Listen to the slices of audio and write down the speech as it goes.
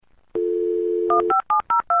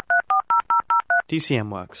DCM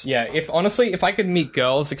works. Yeah, if I could meet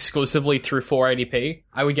girls exclusively through 480p,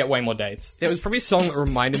 I would get way more dates. There was probably a song that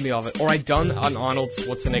reminded me of it, or I'd done an Arnold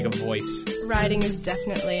Schwarzenegger voice. Writing is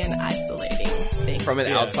definitely an isolating thing. From an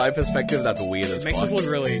outside perspective, that's weird as It makes fuck. us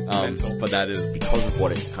look really mental. But that is Because of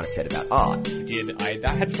what it kind of said about art.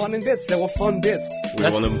 That had fun in bits. There were fun bits.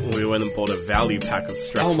 we went and bought a value pack of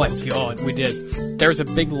stretch. Oh my god, we did. There's a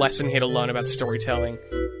big lesson here to learn about storytelling.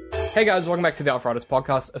 Hey guys, welcome back to the Outriders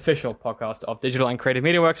podcast, official podcast of Digital and Creative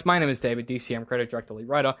Media Works. My name is David, DCM Creative Director, Lead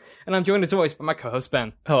Writer, and I'm joined as always by my co-host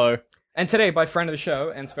Ben. Hello. And today by friend of the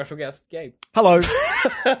show and special guest, Gabe. Hello.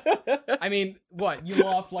 I mean, what? You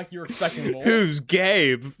laughed like you were expecting more. Who's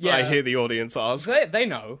Gabe? Yeah. I hear the audience ask. They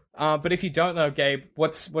know. But if you don't know, Gabe,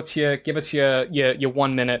 give us your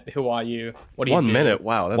 1 minute. Who are you? What do you do? 1 minute.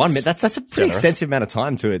 Wow. That's 1 minute. That's a pretty generous. extensive amount of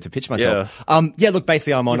time to pitch myself. Look,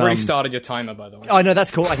 basically I'm on... You've already started your timer, by the way. Oh, no,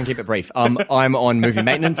 that's cool. I can keep it brief. I'm on movie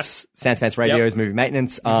maintenance, Sanspants Radio's movie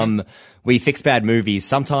maintenance. We fix bad movies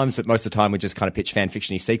sometimes, but most of the time we just kind of pitch fan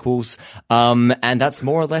fiction-y sequels. And that's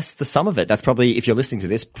more or less the sum of it. That's probably, if you're listening to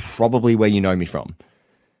this, probably where you know me from.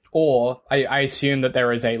 Or I assume that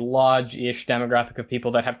there is a large-ish demographic of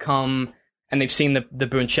people that have come and they've seen the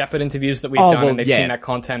Boone Shepard interviews that we've done, and they've seen that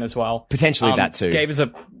content as well. Potentially that too. Gabe is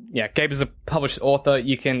a published author.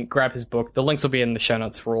 You can grab his book. The links will be in the show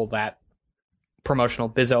notes for all that promotional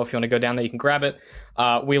bizzo. If you want to go down there, you can grab it.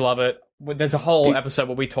 We love it. There's a whole episode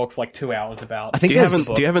where we talk for like 2 hours about. I think Do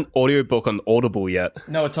you have an audiobook on Audible yet?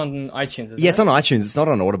 No, it's on iTunes. Isn't It's on iTunes. It's not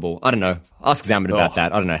on Audible. I don't know. Ask Xamit about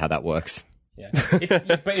that. I don't know how that works. Yeah,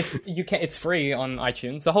 but if you can, it's free on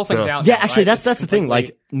iTunes. The whole thing's out. Yeah, now, actually, right? that's the thing.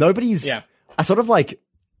 Like, nobody's... Yeah. I sort of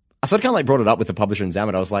kind of brought it up with the publisher and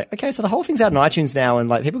Xamit. I was like, okay, so the whole thing's out on iTunes now, and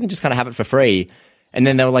like people can just kind of have it for free. And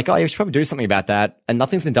then they were like, oh, you should probably do something about that. And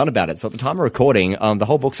nothing's been done about it. So at the time of recording, the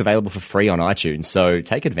whole book's available for free on iTunes. So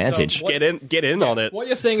take advantage. So Get in on it. What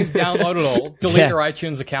you're saying is download it all, delete your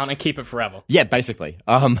iTunes account, and keep it forever. Yeah, basically.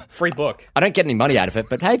 Free book. I don't get any money out of it,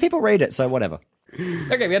 but hey, people read it, so whatever.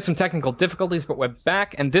 Okay, we had some technical difficulties, but we're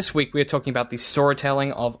back. And this week we are talking about the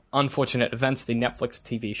storytelling of Unfortunate Events, the Netflix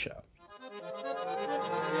TV show.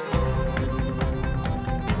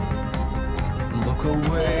 Look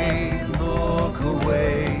away, look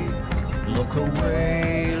away, look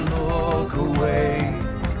away, look away.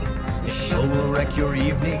 The show will wreck your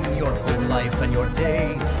evening, your whole life and your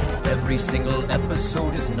day. Every single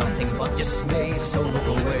episode is nothing but dismay, so look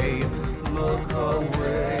away, look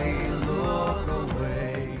away, look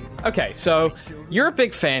away. Okay, so you're a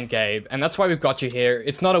big fan, Gabe, and that's why we've got you here.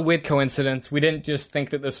 It's not a weird coincidence. We didn't just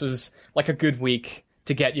think that this was like a good week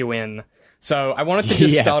to get you in. So I wanted to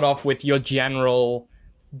just start off with your general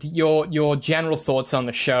thoughts on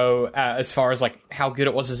the show as far as like how good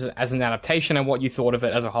it was as an adaptation and what you thought of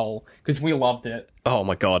it as a whole, because we loved it. Oh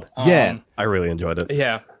my god. I really enjoyed it.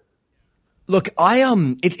 Yeah. Look,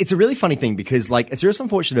 it's a really funny thing because like A Series of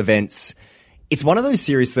Unfortunate Events, it's one of those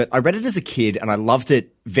series that I read it as a kid and I loved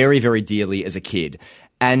it very, very dearly as a kid.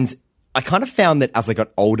 And I kind of found that as I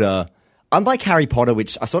got older, unlike Harry Potter,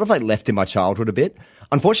 which I sort of like left in my childhood a bit,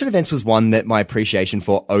 Unfortunate Events was one that my appreciation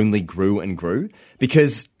for only grew and grew,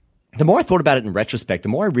 because the more I thought about it in retrospect, the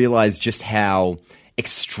more I realized just how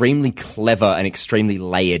extremely clever and extremely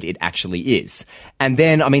layered it actually is. And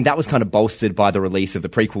then, I mean, that was kind of bolstered by the release of the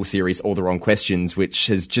prequel series, All the Wrong Questions, which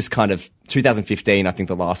has just kind of 2015, I think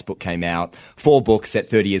the last book came out. 4 books set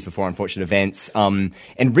 30 years before Unfortunate Events.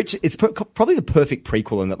 It's probably the perfect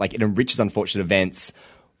prequel in that, like, it enriches Unfortunate Events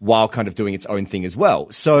while kind of doing its own thing as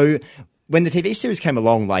well. So when the TV series came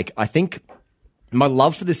along, like, I think my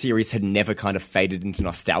love for the series had never kind of faded into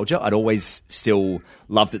nostalgia. I'd always still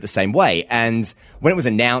loved it the same way. And when it was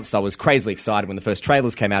announced, I was crazily excited. When the first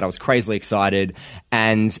trailers came out, I was crazily excited.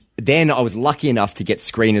 And then I was lucky enough to get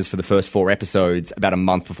screeners for the first 4 episodes about a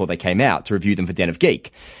month before they came out to review them for Den of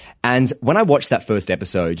Geek. And when I watched that first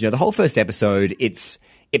episode, the whole first episode,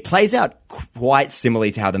 it plays out quite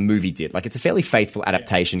similarly to how the movie did. Like, it's a fairly faithful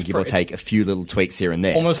adaptation, give or take a few little tweaks here and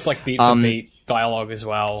there. Almost like beat for beat dialogue as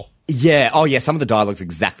well. Yeah. Oh, yeah. Some of the dialogue's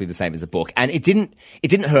exactly the same as the book. And it didn't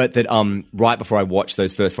hurt that, right before I watched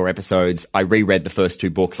those first 4 episodes, I reread the first 2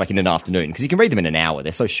 books, like in an afternoon, because you can read them in an hour.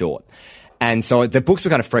 They're so short. And so the books were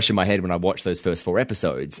kind of fresh in my head when I watched those first 4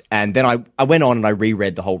 episodes. And then I went on and I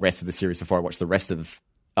reread the whole rest of the series before I watched the rest of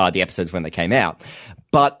the episodes when they came out.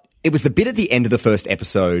 But it was the bit at the end of the first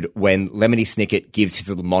episode when Lemony Snicket gives his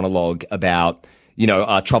little monologue about,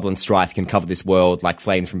 trouble and strife can cover this world like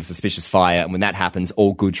flames from a suspicious fire. And when that happens,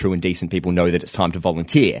 all good, true, and decent people know that it's time to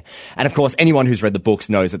volunteer. And of course, anyone who's read the books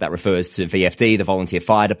knows that refers to VFD, the Volunteer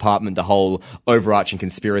Fire Department, the whole overarching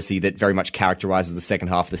conspiracy that very much characterizes the second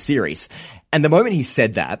half of the series. And the moment he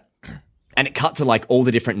said that, and it cut to like all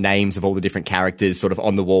the different names of all the different characters sort of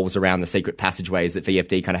on the walls around the secret passageways that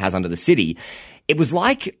VFD kind of has under the city. It was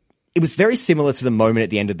very similar to the moment at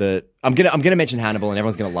the end of the. I'm gonna mention Hannibal, and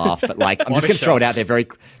everyone's gonna laugh, but like I'm just gonna throw it out there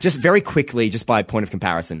very quickly, just by point of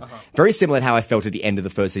comparison. Very similar to how I felt at the end of the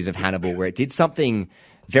first season of Hannibal, where it did something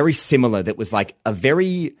very similar that was like a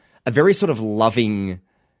very sort of loving,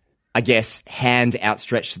 I guess, hand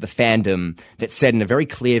outstretched to the fandom that said in a very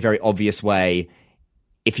clear, very obvious way,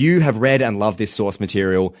 if you have read and love this source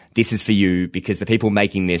material, this is for you, because the people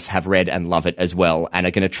making this have read and love it as well and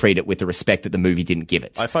are going to treat it with the respect that the movie didn't give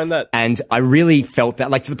it. I find that... And I really felt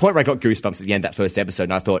that, like, to the point where I got goosebumps at the end of that first episode,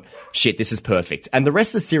 and I thought, shit, this is perfect. And the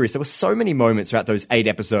rest of the series, there were so many moments throughout those 8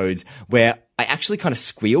 episodes where I actually kind of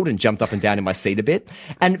squealed and jumped up and down in my seat a bit.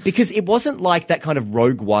 And because it wasn't like that kind of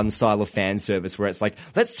Rogue One style of fan service where it's like,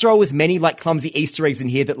 let's throw as many like clumsy Easter eggs in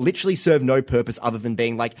here that literally serve no purpose other than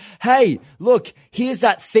being like, hey, look, here's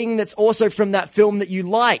that thing that's also from that film that you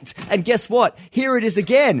liked. And guess what? Here it is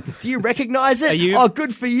again. Do you recognize it? You, oh,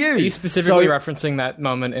 good for you. Are you specifically referencing that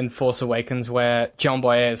moment in Force Awakens where John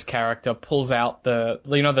Boyega's character pulls out the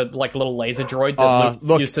like little laser droid that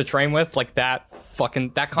Luke used to train with? Like that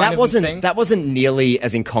kind of thing? That wasn't nearly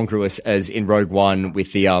as incongruous as in Rogue One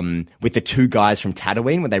with the 2 guys from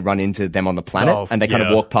Tatooine when they run into them on the planet and they kind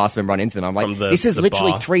of walk past them and run into them. I'm like, this is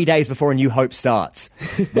literally 3 days before A New Hope starts.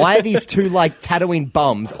 Why are these 2 like Tatooine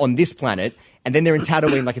bums on this planet and then they're in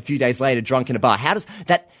Tatooine like a few days later drunk in a bar? How does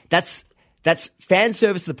that's fan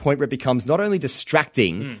service to the point where it becomes not only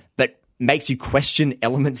distracting but makes you question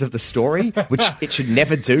elements of the story, which it should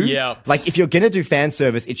never do. Yeah. Like, if you're going to do fan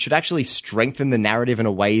service, it should actually strengthen the narrative in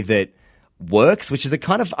a way that works, which is a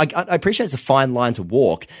kind of, I appreciate it's a fine line to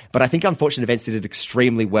walk, but I think Unfortunate Events did it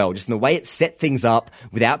extremely well, just in the way it set things up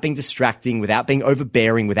without being distracting, without being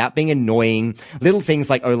overbearing, without being annoying. Little things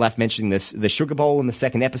like Olaf mentioning the sugar bowl in the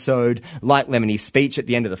second episode, like Lemonie's speech at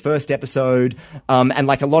the end of the first episode, and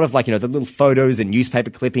like a lot of like, the little photos and newspaper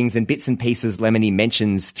clippings and bits and pieces Lemonie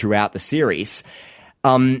mentions throughout the series.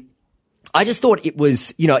 I just thought it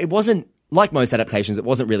was, it wasn't, like most adaptations, it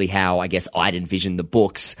wasn't really how, I guess, I'd envisioned the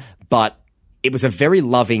books, but it was a very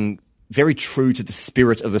loving, very true to the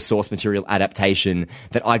spirit of the source material adaptation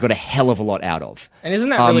that I got a hell of a lot out of. And isn't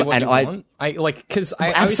that really what you want? I always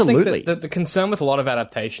think that the concern with a lot of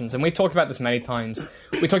adaptations, and we've talked about this many times,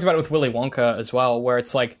 we talked about it with Willy Wonka as well, where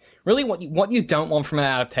it's like, really what you don't want from an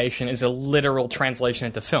adaptation is a literal translation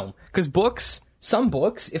into film. Because some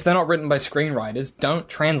books, if they're not written by screenwriters, don't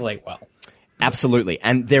translate well. Absolutely.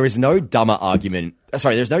 And there is no dumber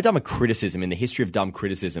there's no dumber criticism in the history of dumb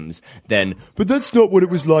criticisms than, but that's not what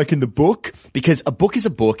it was like in the book. Because a book is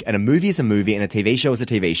a book, and a movie is a movie, and a TV show is a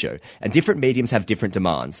TV show. And different mediums have different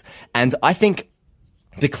demands. And I think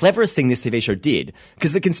the cleverest thing this TV show did,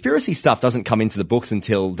 because the conspiracy stuff doesn't come into the books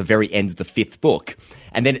until the very end of the 5th book,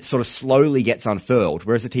 and then it sort of slowly gets unfurled,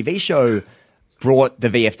 whereas the TV show brought the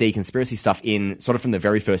VFD conspiracy stuff in sort of from the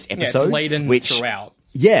very first episode. Yeah, it's laden throughout.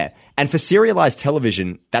 Yeah, and for serialized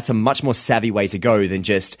television, that's a much more savvy way to go than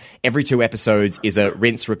just every 2 episodes is a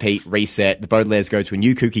rinse, repeat, reset. The Baudelaires go to a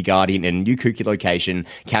new kooky guardian in a new kooky location.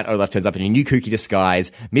 Count Olaf turns up in a new kooky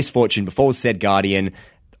disguise. Misfortune befalls said guardian.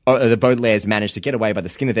 The Baudelaires manage to get away by the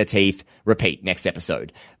skin of their teeth. Repeat, next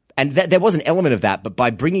episode. And there was an element of that, but by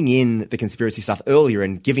bringing in the conspiracy stuff earlier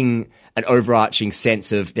and giving an overarching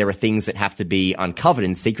sense of there are things that have to be uncovered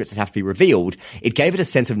and secrets that have to be revealed, it gave it a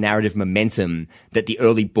sense of narrative momentum that the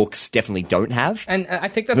early books definitely don't have. And I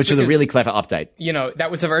think that's which was a really clever update.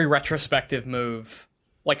 That was a very retrospective move.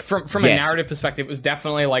 Like, from a narrative perspective, it was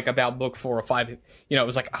definitely like about book 4 or 5. It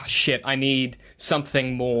was like, oh shit, I need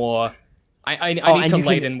something more. I need to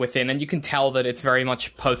laden within, and you can tell that it's very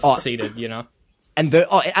much post-seeded, And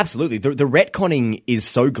absolutely. The retconning is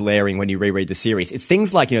so glaring when you reread the series. It's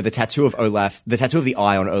things like, the tattoo of the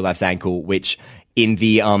eye on Olaf's ankle, which in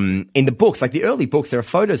the books, like the early books, there are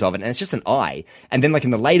photos of it and it's just an eye. And then like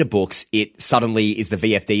in the later books, it suddenly is the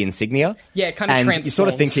VFD insignia. Yeah, it kind of transforms. And you're sort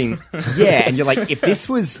of thinking, and you're like, if this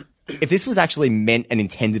was actually meant and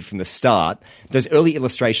intended from the start, those early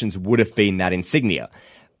illustrations would have been that insignia.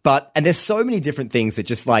 And there's so many different things that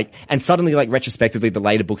just like, and suddenly like retrospectively, the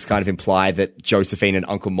later books kind of imply that Josephine and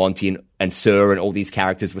Uncle Monty and Sir and all these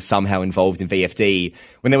characters were somehow involved in VFD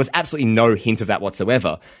when there was absolutely no hint of that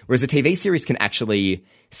whatsoever. Whereas the TV series can actually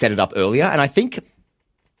set it up earlier. And I think,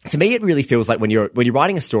 to me, it really feels like when you're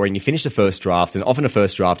writing a story and you finish the first draft, and often a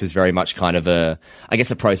first draft is very much kind of a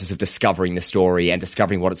process of discovering the story and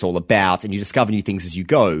discovering what it's all about, and you discover new things as you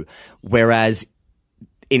go. Whereas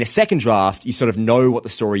in a second draft, you sort of know what the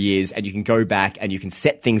story is and you can go back and you can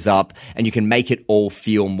set things up and you can make it all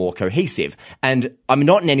feel more cohesive. And I'm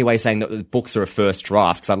not in any way saying that the books are a first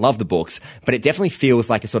draft because I love the books, but it definitely feels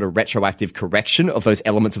like a sort of retroactive correction of those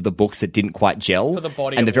elements of the books that didn't quite gel. For the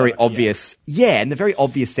body and the of very work, obvious, and the very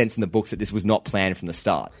obvious sense in the books that this was not planned from the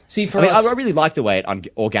start. See, for I mean, us- I really like the way it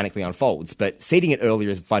organically unfolds, but seeding it earlier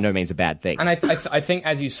is by no means a bad thing. And I think,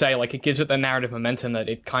 as you say, like, it gives it the narrative momentum that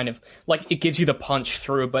it kind of, like, it gives you the punch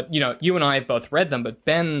through. But, you know, you and I have both read them, but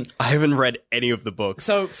Ben... I haven't read any of the books.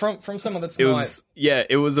 So, from someone that's It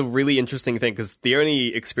was a really interesting thing because the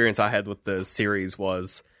only experience I had with the series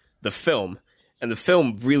was the film, and the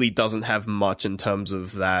film really doesn't have much in terms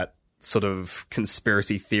of that sort of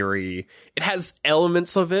conspiracy theory. It has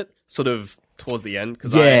elements of it, sort of towards the end,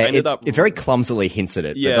 because I ended up it very clumsily hints at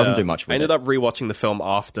it, but doesn't do much with I ended it. up rewatching the film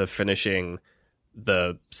after finishing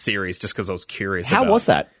the series just because I was curious. How was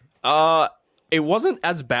that? It wasn't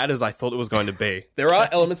as bad as I thought it was going to be. There are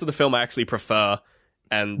elements of the film I actually prefer,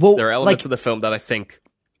 and Well, there are elements like- of the film that I think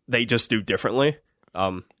they just do differently.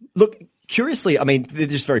 Look, curiously, I mean,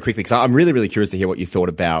 just very quickly, because I'm really, really curious to hear what you thought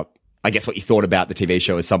about, I guess, what you thought about the TV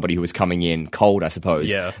show as somebody who was coming in cold, I suppose.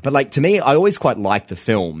 Yeah. But, like, to me, I always quite liked the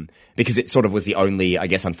film because it sort of was the only, I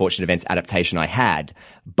guess, Unfortunate Events adaptation I had.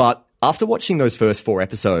 But after watching those first 4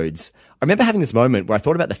 episodes, I remember having this moment where I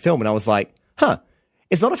thought about the film and I was like,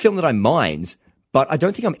 it's not a film that I mind, but I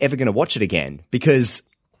don't think I'm ever going to watch it again because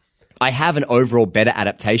I have an overall better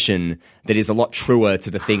adaptation that is a lot truer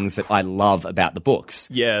to the things that I love about the books.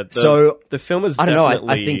 Yeah, so the film is I don't know. definitely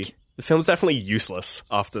I think the film's definitely useless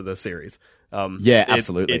after the series. Yeah,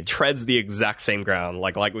 absolutely. It treads the exact same ground.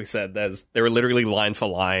 Like we said, there are literally line for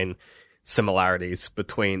line similarities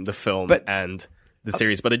between the film and the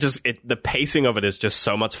series, but the pacing of it is just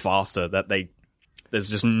so much faster that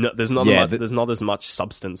there's not as much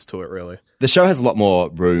substance to it really. the show has a lot more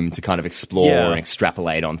room to kind of explore Yeah. and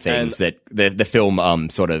extrapolate on things that the film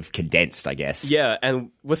sort of condensed, I guess. Yeah, and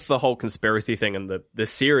with the whole conspiracy thing and the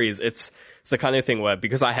series, it's the kind of thing where,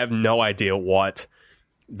 because I have no idea what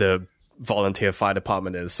the volunteer fire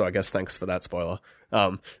department is, so I guess thanks for that spoiler.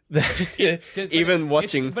 Even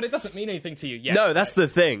watching, but it doesn't mean anything to you yet. no, that's the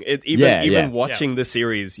thing. Even watching the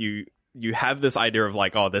series, you have this idea of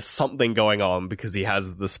like, oh, there's something going on because he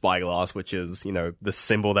has the spyglass, which is, you know, the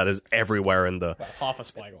symbol that is everywhere in the. Well, half a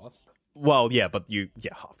spyglass. Well, yeah, but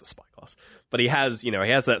half the spyglass. But he has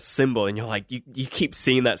that symbol, and you're like, you keep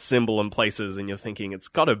seeing that symbol in places, and you're thinking it's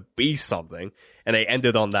got to be something. And they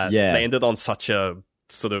ended on that. Yeah. They ended on such a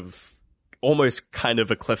sort of almost kind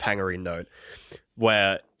of a cliffhangery note,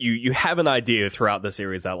 where you have an idea throughout the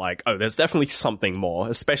series that like, oh, there's definitely something more,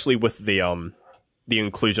 especially with the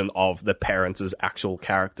inclusion of the parents as actual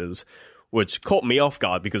characters, which caught me off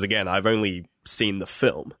guard because, again, I've only seen the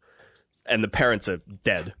film, and the parents are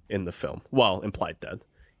dead in the film. Well, implied dead.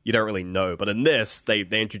 You don't really know, but in this, they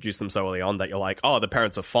introduce them so early on that you're like, oh, the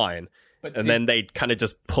parents are fine. Then they kind of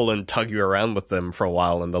just pull and tug you around with them for a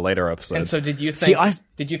while in the later episodes. And so, did you think?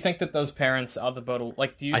 Did you think that those parents are the Bodle?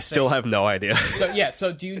 Like, do you? I still have no idea.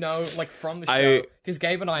 So do you know, like, from the show? Because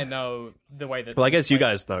Gabe and I know the way that. Well, I guess you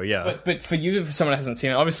guys know, yeah. But for you, for someone who hasn't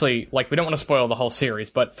seen it, obviously, like, we don't want to spoil the whole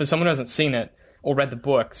series. But for someone who hasn't seen it or read the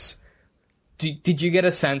books, did you get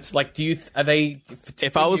a sense? Like, are they?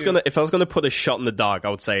 If I was gonna put a shot in the dark,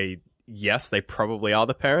 I would say yes, they probably are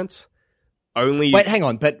the parents. Wait, hang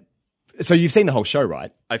on, but. So you've seen the whole show,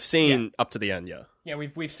 right? I've seen up to the end, yeah. Yeah,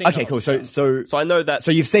 we've seen. Okay, cool. So I know that.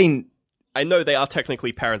 So you've seen. I know they are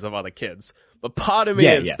technically parents of other kids, but part of me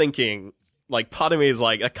is thinking, like, part of me is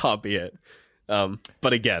like, that can't be it.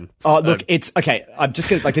 But again, look, it's okay. I'm just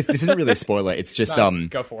gonna like this isn't really a spoiler. It's just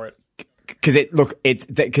go for it. Because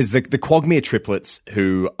the Quagmire triplets,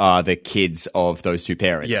 who are the kids of those two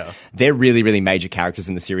parents, they're really, really major characters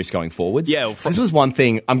in the series going forwards. Yeah, this was one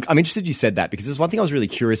thing. I'm interested you said that because there's one thing I was really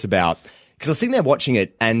curious about. Because I was sitting there watching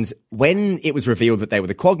it, and when it was revealed that they were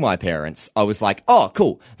the Quagmire parents, I was like, "Oh,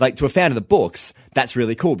 cool!" Like, to a fan of the books, that's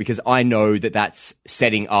really cool because I know that that's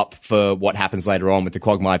setting up for what happens later on with the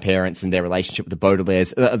Quagmire parents and their relationship with the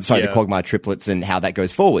Baudelaires. The Quagmire triplets and how that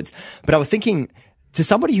goes forwards. But I was thinking, to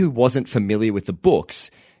somebody who wasn't familiar with the books,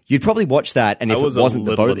 you'd probably watch that, and if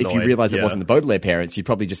you realize it wasn't the Baudelaire parents, you'd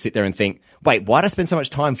probably just sit there and think, "Wait, why did I spend so much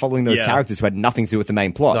time following those characters who had nothing to do with the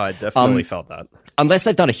main plot?" No, I definitely felt that. Unless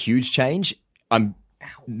they've done a huge change, I'm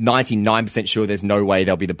 99% sure there's no way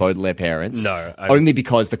they'll be the Baudelaire parents. No, only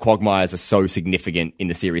because the Quagmires are so significant in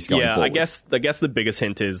the series going forward. I guess the biggest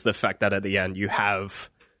hint is the fact that at the end you have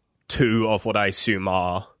two of what I assume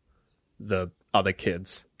are the other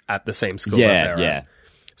kids at the same school. Yeah.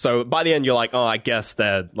 So by the end, you're like, oh, I guess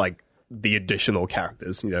they're like the additional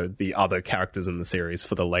characters, the other characters in the series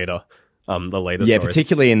for the later Yeah, stories.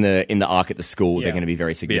 particularly in the arc at the school, Yeah. they're going to be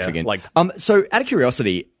very significant. like- So out of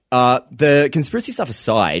curiosity, the conspiracy stuff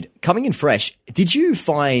aside, coming in fresh, did you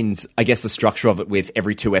find, I guess, the structure of it with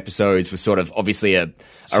every 2 episodes was sort of obviously a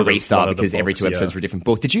Sort of restart one of the because every books, 2 episodes yeah. were a different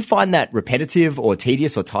book? Did you find that repetitive or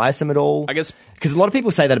tedious or tiresome at all? I guess- because a lot of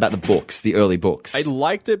people say that about the books, the early books. I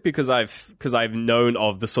liked it because I've known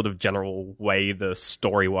of the sort of general way the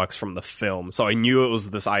story works from the film, so I knew it was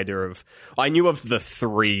this idea of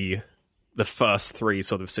the first 3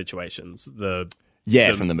 sort of situations, the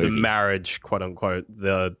from the movie. the marriage, quote unquote,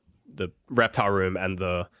 the reptile room, and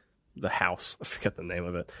the house. I forget the name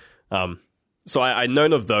of it. So I'd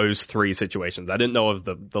known of those 3 situations. I didn't know of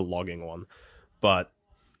the logging one, but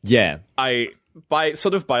Yeah. by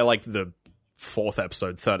like the 4th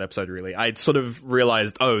episode, 3rd episode, really, I'd sort of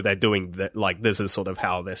realized, they're doing that. Like, this is sort of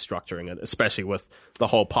how they're structuring it, especially with the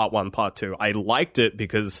whole part 1, part 2. I liked it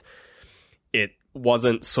because it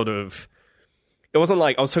wasn't like,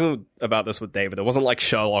 I was talking about this with David, it wasn't like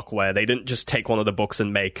Sherlock where they didn't just take one of the books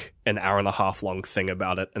and make an hour-and-a-half long thing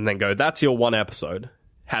about it and then go, that's your 1 episode,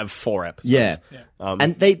 have 4 episodes. Yeah.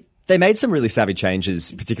 And they made some really savvy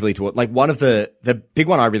changes, particularly to like one of the big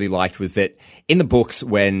one I really liked was that in the books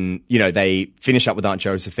when, they finish up with Aunt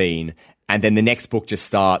Josephine and then the next book just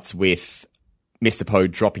starts with Mr. Poe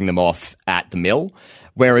dropping them off at the mill.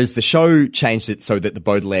 Whereas the show changed it so that the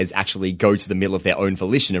Baudelaires actually go to the mill of their own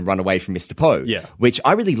volition and run away from Mr. Poe. Yeah. Which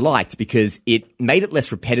I really liked because it made it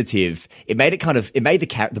less repetitive. It made the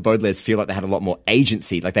Baudelaires feel like they had a lot more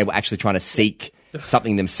agency, like they were actually trying to seek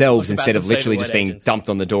something themselves I was about instead to of say the literally word just being agency. dumped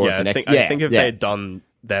on the door of the next. I think if they had done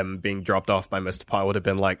them being dropped off by Mr. Pye, I would have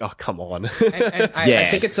been like, oh, come on. And I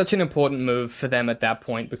Yeah. think it's such an important move for them at that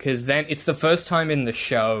point because then it's the first time in the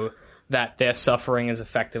show that their suffering is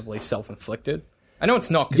effectively self-inflicted. I know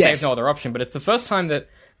it's not because they Yes. have no other option, but it's the first time that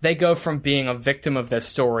they go from being a victim of their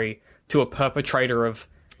story to a perpetrator of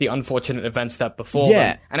the unfortunate events that befall Yeah.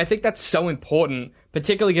 them. And I think that's so important,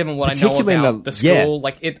 particularly given what I Particularly in know about the- the school. yeah.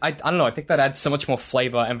 Like, I don't know, I think that adds so much more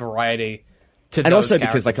flavor and variety to And those also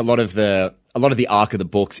because like a lot of the arc of the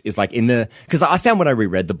books is like because I found when I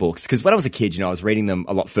reread the books, because when I was a kid, I was reading them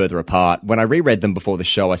a lot further apart. When I reread them before the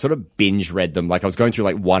show, I sort of binge read them. Like I was going through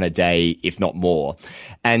like 1 a day, if not more.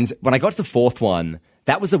 And when I got to the 4th one,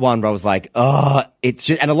 that was the one where I was like, it's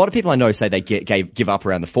just, and a lot of people I know say they give up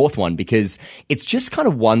around the 4th one because it's just kind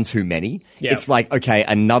of one too many. Yeah. It's like, okay,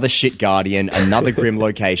 another shit Guardian, another grim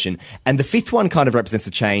location. And the 5th one kind of represents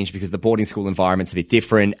the change because the boarding school environment's a bit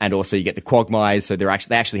different. And also you get the Quagmires. So they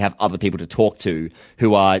actually have other people to talk to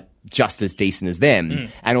who are just as decent as them.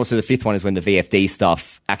 And also the 5th one is when the VFD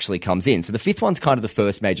stuff actually comes in. So the 5th one's kind of the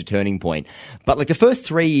first major turning point. But like the first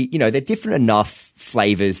 3, they're different enough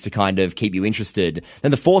flavors to kind of keep you interested.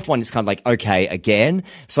 Then the 4th one is kind of like, okay, again.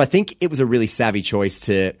 So I think it was a really savvy choice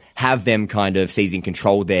to have them kind of seizing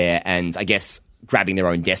control there and I guess grabbing their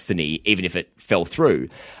own destiny, even if it fell through.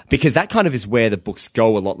 Because that kind of is where the books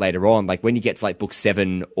go a lot later on. Like when you get to like book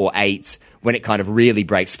 7 or 8, when it kind of really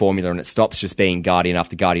breaks formula and it stops just being Guardian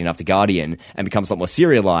after Guardian after Guardian and becomes a lot more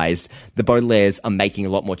serialized, the Baudelaires are making a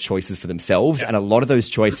lot more choices for themselves. And a lot of those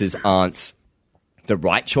choices aren't the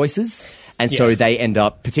right choices. And so they end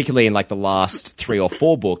up, particularly in like the last 3 or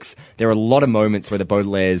 4 books, there are a lot of moments where the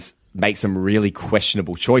Baudelaires make some really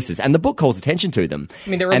questionable choices, and the book calls attention to them. I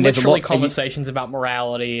mean, there were and there's a literally lot- conversations about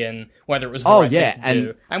morality and whether it was the Oh, right yeah, thing to and-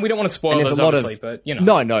 do. And we don't want to spoil and those, there's a lot obviously, of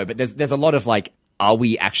but, no, but there's a lot of like, are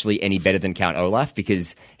we actually any better than Count Olaf?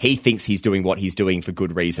 Because he thinks he's doing what he's doing for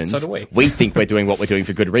good reasons. So do we. We think we're doing what we're doing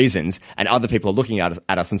for good reasons, and other people are looking at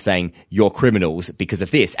us and saying you're criminals because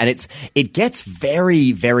of this. And it gets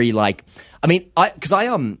very, very like, I mean, I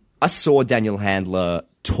saw Daniel Handler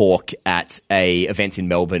talk at a event in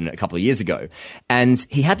Melbourne a couple of years ago, and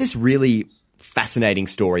he had this really fascinating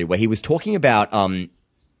story where he was talking about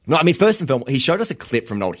no, I mean, first and foremost, he showed us a clip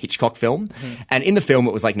from an old Hitchcock film. And in the film,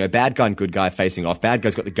 it was like, bad guy and good guy facing off. Bad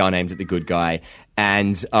guy's got the gun aimed at the good guy.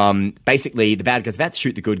 And basically, the bad guy's about to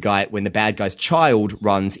shoot the good guy when the bad guy's child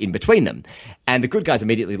runs in between them. And the good guy's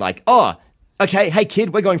immediately like, oh, okay, hey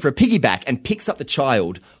kid, we're going for a piggyback, and picks up the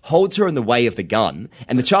child, holds her in the way of the gun,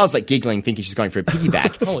 and the child's like giggling, thinking she's going for a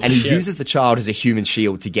piggyback. Holy and he shit. uses the child as a human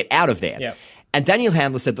shield to get out of there. Yep. And Daniel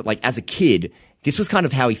Handler said that, like, as a kid, this was kind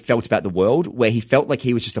of how he felt about the world, where he felt like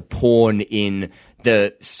he was just a pawn in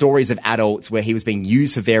the stories of adults where he was being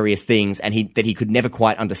used for various things and that he could never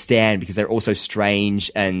quite understand because they're all so strange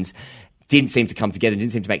and didn't seem to come together,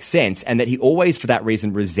 didn't seem to make sense, and that he always, for that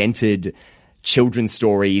reason, resented children's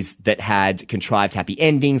stories that had contrived happy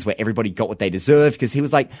endings where everybody got what they deserved, because he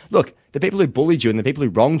was like, look, the people who bullied you and the people who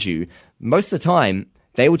wronged you, most of the time,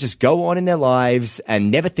 they will just go on in their lives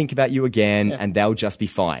and never think about you again, and they'll just be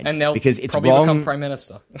fine. And they'll because it's probably wrong. become prime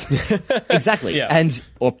minister. Exactly. Yeah. And,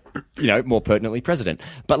 or, more pertinently, president.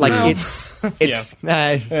 But like, Well,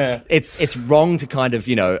 it's wrong to kind of,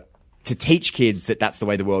 to teach kids that that's the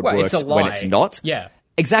way the world Well, works it's a lie. when it's not. Yeah.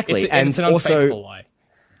 Exactly. And it's an unfaithful lie.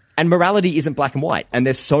 And morality isn't black and white. And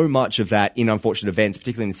there's so much of that in Unfortunate Events,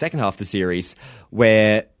 particularly in the second half of the series,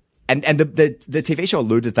 where and the TV show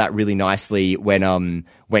alluded to that really nicely when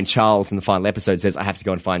Charles in the final episode says, I have to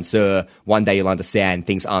go and find Sir. One day you'll understand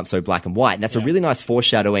things aren't so black and white. And that's a really nice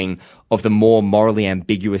foreshadowing of the more morally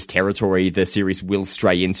ambiguous territory the series will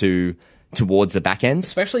stray into towards the back end.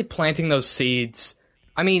 Especially planting those seeds.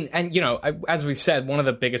 I mean, and as we've said, one of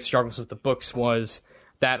the biggest struggles with the books was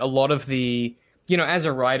that a lot of the, as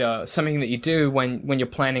a writer, something that you do when you're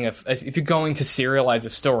planning, if you're going to serialize a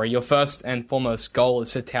story, your first and foremost goal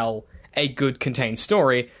is to tell a good contained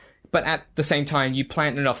story, but at the same time, you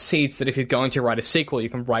plant enough seeds that if you're going to write a sequel, you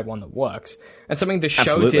can write one that works. And something the show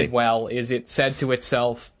Absolutely. did well is it said to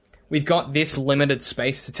itself, we've got this limited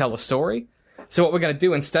space to tell a story, so what we're going to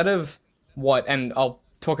do, instead of and I'll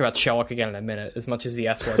talk about Sherlock again in a minute, as much as the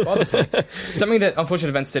S word bothers me. Something that Unfortunate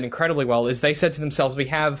Events did incredibly well is they said to themselves, we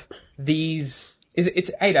have these...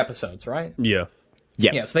 It's 8 episodes, right? Yeah.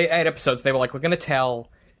 Yeah, so 8 episodes. They were like, we're going to tell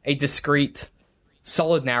a discrete,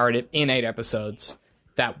 solid narrative in 8 episodes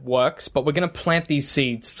that works, but we're going to plant these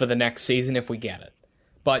seeds for the next season if we get it.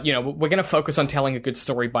 But, we're going to focus on telling a good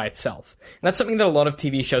story by itself. And that's something that a lot of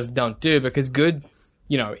TV shows don't do, because good,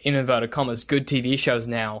 in inverted commas, good TV shows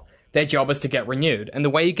now, their job is to get renewed. And the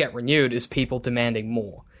way you get renewed is people demanding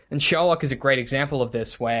more. And Sherlock is a great example of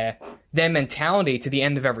this, where their mentality to the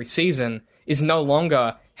end of every season is no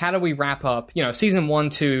longer, how do we wrap up, season 1,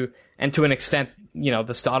 2, and to an extent,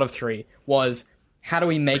 the start of 3, was how do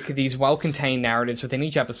we make these well-contained narratives within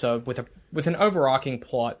each episode with an overarching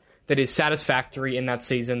plot that is satisfactory in that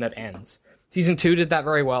season that ends. Season 2 did that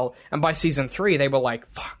very well, and by season 3, they were like,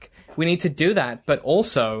 fuck, we need to do that, but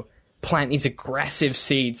also plant these aggressive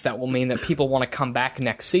seeds that will mean that people want to come back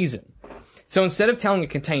next season. So instead of telling a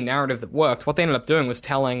contained narrative that worked, what they ended up doing was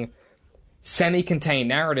telling semi-contained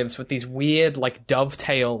narratives with these weird,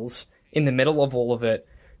 dovetails in the middle of all of it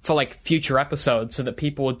for, future episodes so that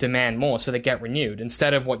people would demand more, so they get renewed.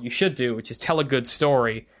 Instead of what you should do, which is tell a good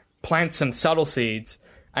story, plant some subtle seeds,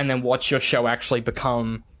 and then watch your show actually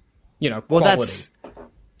become, quality.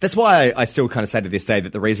 That's why I still kind of say to this day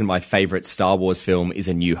that the reason my favorite Star Wars film is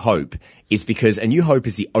A New Hope is because A New Hope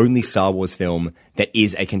is the only Star Wars film that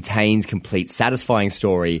is a contained, complete, satisfying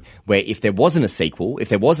story where if there wasn't a sequel, if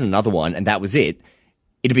there wasn't another one, and that was it,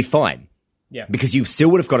 it'd be fine. Yeah. Because you still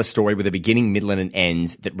would have got a story with a beginning, middle, and an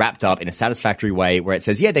end that wrapped up in a satisfactory way where it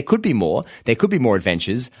says, yeah, there could be more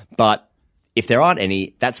adventures, but if there aren't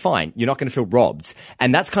any, that's fine. You're not going to feel robbed.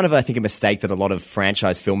 And that's kind of, I think, a mistake that a lot of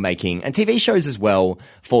franchise filmmaking and TV shows as well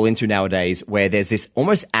fall into nowadays, where there's this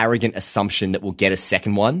almost arrogant assumption that we'll get a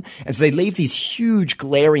second one. And so they leave these huge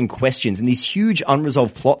glaring questions and these huge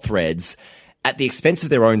unresolved plot threads at the expense of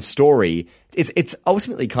their own story. It's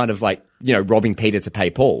ultimately kind of like, robbing Peter to pay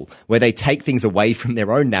Paul, where they take things away from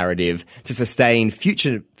their own narrative to sustain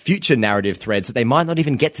future narrative threads that they might not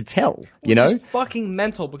even get to tell, Which is fucking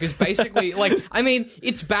mental, because basically,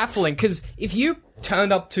 it's baffling, because if you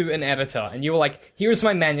turned up to an editor and you were like, here's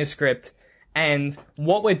my manuscript, and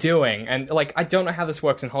what we're doing, and, I don't know how this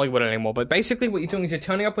works in Hollywood anymore, but basically what you're doing is you're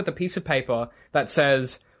turning up with a piece of paper that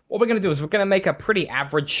says, what we're going to do is we're going to make a pretty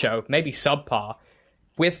average show, maybe subpar,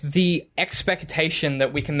 with the expectation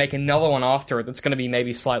that we can make another one after it that's going to be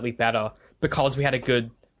maybe slightly better because we had a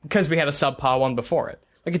subpar one before it.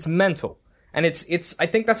 It's mental. And it's I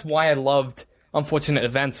think that's why I loved Unfortunate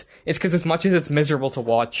Events. It's because as much as it's miserable to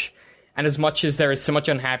watch, and as much as there is so much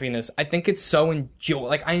unhappiness, I think it's so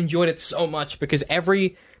I enjoyed it so much because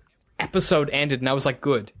every episode ended and I was like,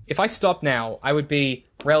 good. If I stopped now, I would be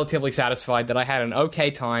relatively satisfied that I had an okay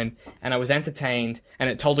time and I was entertained and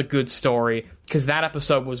it told a good story because that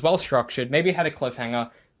episode was well structured. Maybe it had a cliffhanger,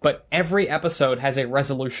 but every episode has a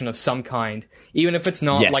resolution of some kind. Even if it's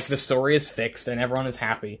not Yes. the story is fixed and everyone is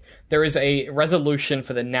happy, there is a resolution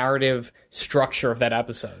for the narrative structure of that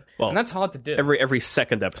episode. Well, and that's hard to do. Every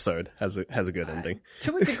second episode has a good ending.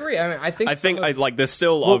 To a degree. I mean, I think There's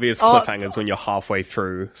still obvious cliffhangers when you're halfway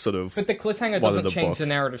through sort of. but the cliffhanger one of doesn't the change books. the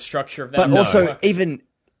narrative structure of that. But also, episode.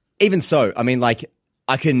 even so, I mean,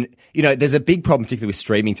 I can, there's a big problem, particularly with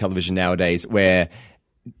streaming television nowadays, where,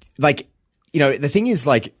 the thing is,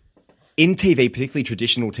 in TV, particularly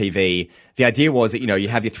traditional TV, the idea was that, you know, you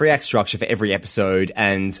have your 3-act structure for every episode,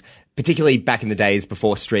 and particularly back in the days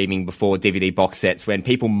before streaming, before DVD box sets, when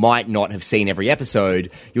people might not have seen every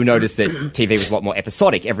episode, you'll notice that TV was a lot more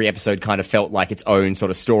episodic. Every episode kind of felt like its own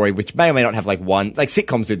sort of story, which may or may not have like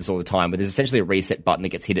sitcoms do this all the time, but there's essentially a reset button that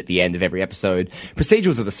gets hit at the end of every episode.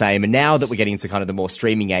 Procedurals are the same, and now that we're getting into kind of the more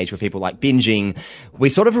streaming age where people like binging, we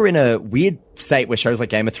sort of are in a weird state where shows like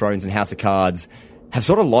Game of Thrones and House of Cards have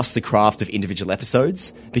sort of lost the craft of individual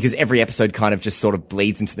episodes, because every episode kind of just sort of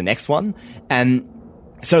bleeds into the next one. And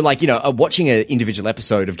so, like, you know, watching an individual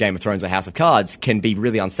episode of Game of Thrones or House of Cards can be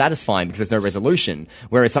really unsatisfying because there's no resolution.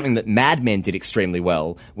 Whereas something that Mad Men did extremely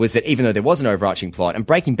well was that even though there was an overarching plot, and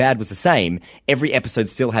Breaking Bad was the same, every episode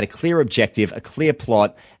still had a clear objective, a clear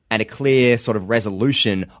plot, and a clear sort of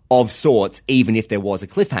resolution of sorts, even if there was a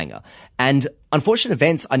cliffhanger. And Unfortunate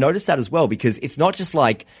Events, I noticed that as well, because it's not just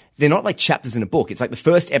like, they're not like chapters in a book. It's like the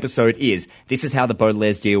first episode is, this is how the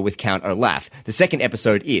Baudelaires deal with Count Olaf. The second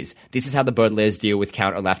episode is, this is how the Baudelaires deal with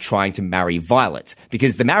Count Olaf trying to marry Violet.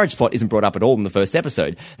 Because the marriage plot isn't brought up at all in the first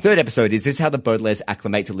episode. Third episode is, this is how the Baudelaires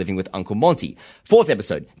acclimate to living with Uncle Monty. Fourth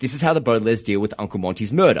episode, this is how the Baudelaires deal with Uncle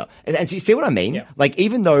Monty's murder. And so you see what I mean? Yeah. Like,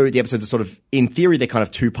 even though the episodes are sort of, in theory, they're kind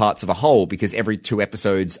of two parts of a whole, because every 2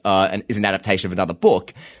 episodes is an adaptation of another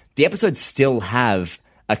book, the episodes still have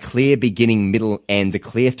a clear beginning, middle, end, a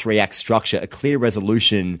clear 3-act structure, a clear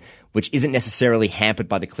resolution, which isn't necessarily hampered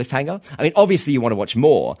by the cliffhanger. I mean, obviously you want to watch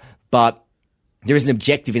more, but there is an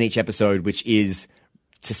objective in each episode which is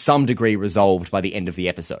to some degree resolved by the end of the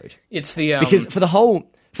episode. It's the Because for the whole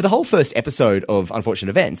first episode of Unfortunate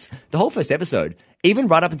Events, the whole first episode, even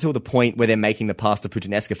right up until the point where they're making the pasta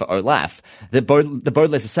puttanesca for Olaf, the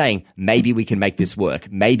Baudelaires are saying, maybe we can make this work,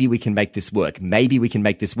 maybe we can make this work, maybe we can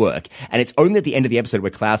make this work. And it's only at the end of the episode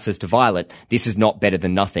where Klaus says to Violet, this is not better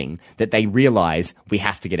than nothing, that they realize we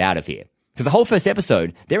have to get out of here. Because the whole first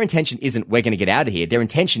episode, their intention isn't we're going to get out of here. Their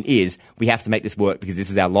intention is we have to make this work because this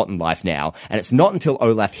is our lot in life now. And it's not until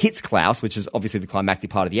Olaf hits Klaus, which is obviously the climactic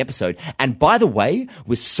part of the episode. And by the way,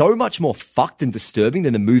 was so much more fucked and disturbing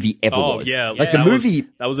than the movie ever was. Oh, yeah. Like the movie...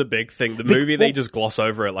 that was a big thing. The movie, they just gloss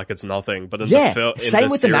over it like it's nothing. But in the film... Same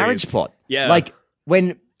with the marriage plot. Yeah. Like,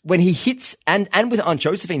 when he hits... And with Aunt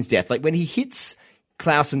Josephine's death, like, when he hits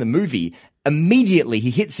Klaus in the movie... Immediately he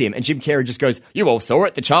hits him, and Jim Carrey just goes, "You all saw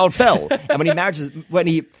it. The child fell." And when he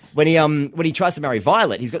tries to marry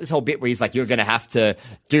Violet, he's got this whole bit where he's like, "You're going to have to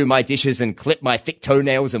do my dishes and clip my thick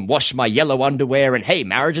toenails and wash my yellow underwear. And hey,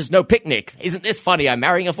 marriage is no picnic. Isn't this funny? I'm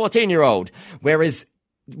marrying a 14-year-old." Whereas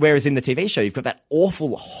in the TV show, you've got that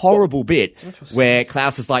awful, horrible bit where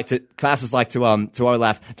Klaus is like to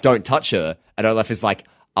Olaf, "Don't touch her," and Olaf is like,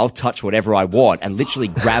 "I'll touch whatever I want," and literally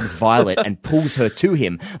grabs Violet and pulls her to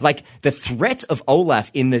him. Like, the threat of Olaf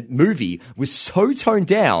in the movie was so toned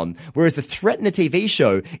down, whereas the threat in the TV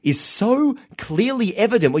show is so clearly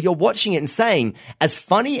evident where you're watching it and saying, as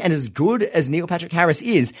funny and as good as Neil Patrick Harris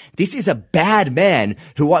is, this is a bad man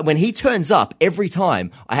who, when he turns up every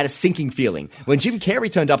time, I had a sinking feeling. When Jim Carrey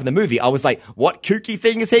turned up in the movie, I was like, what kooky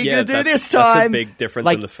thing is he going to do this time? That's a big difference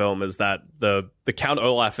in the film, is that the Count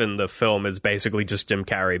Olaf in the film is basically just Jim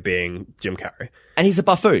Carrey being Jim Carrey. And he's a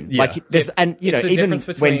buffoon. Yeah. Like, there's, and, you know, it's the even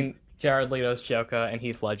difference between Jared Leto's Joker and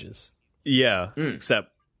Heath Ledger's. Yeah, except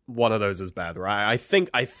one of those is bad, right? I think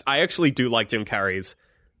I actually do like Jim Carrey's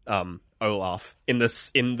Olaf in the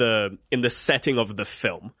setting of the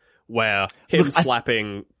film, where him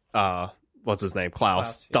slapping what's his name,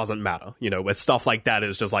 Klaus, doesn't matter. You know, where stuff like that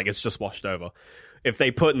is just like, it's just washed over. If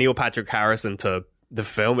they put Neil Patrick Harris into the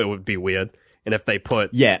film, it would be weird. And if they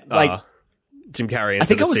put Jim Carrey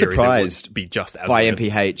into the series, it would be just as by weird.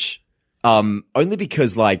 MPH, only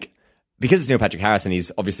because it's Neil Patrick Harris and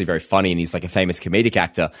he's obviously very funny and he's like a famous comedic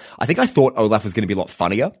actor. I think I thought Olaf was going to be a lot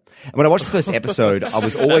funnier. And when I watched the first episode, I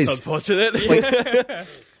was always That's unfortunate.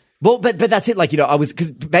 Well, but that's it. Like, you know,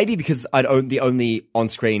 because I'd owned the only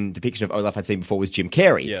on-screen depiction of Olaf I'd seen before was Jim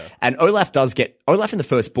Carrey. Yeah. And Olaf in the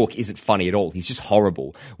first book isn't funny at all. He's just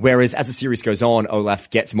horrible. Whereas as the series goes on,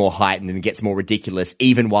 Olaf gets more heightened and gets more ridiculous,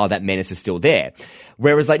 even while that menace is still there.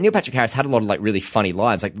 Whereas like Neil Patrick Harris had a lot of like really funny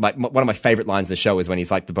lines. Like one of my favorite lines in the show is when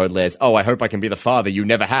he's like the Baudelaires, "Oh, I hope I can be the father you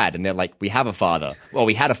never had." And they're like, "We have a father." "Well,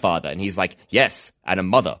 we had a father." And he's like, "Yes, and a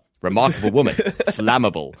mother. Remarkable woman.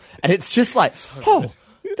 Flammable." And it's just like, oh,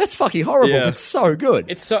 that's fucking horrible. Yeah. It's so good.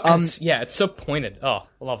 It's so it's so pointed. Oh,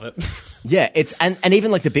 love it. Yeah, it's and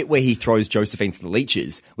even like the bit where he throws Josephine to the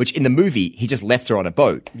leeches, which in the movie he just left her on a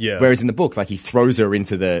boat. Yeah. Whereas in the book, like he throws her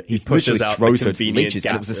into he pushes literally out throws the her to the convenient leeches,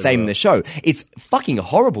 and it gap was the in same in the- the show. It's fucking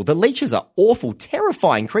horrible. The leeches are awful,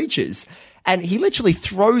 terrifying creatures, and he literally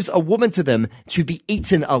throws a woman to them to be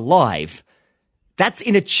eaten alive. That's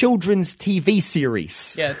in a children's TV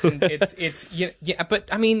series. Yeah, it's yeah, but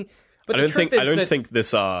I mean, but I don't think that, think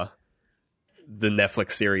this the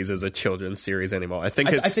Netflix series is a children's series anymore. I think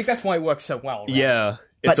I think that's why it works so well. Right? yeah,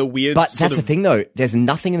 it's a weird. But sort that's of, the thing, though. There's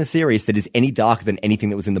nothing in the series that is any darker than anything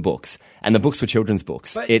that was in the books, and the books were children's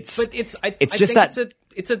books. But it's I just think that.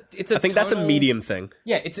 it's a I think that's a tonal- medium thing.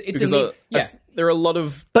 Yeah, it's Because yeah. there are a lot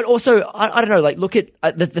of But also, I don't know. Like, look at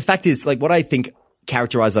the fact is, like, what I think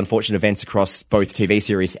characterizes unfortunate events across both TV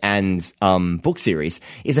series and book series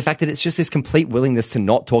is the fact that it's just this complete willingness to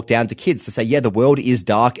not talk down to kids, to say, yeah, the world is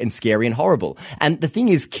dark and scary and horrible. And the thing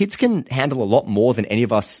is, kids can handle a lot more than any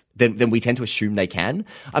of us than we tend to assume they can.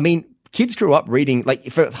 I mean, kids grew up reading,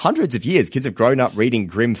 like, for hundreds of years, kids have grown up reading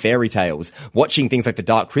grim fairy tales, watching things like The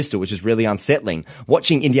Dark Crystal, which is really unsettling,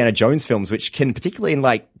 watching Indiana Jones films, which can, particularly in,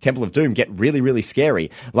 like, Temple of Doom, get really, really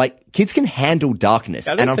scary. Like, kids can handle darkness.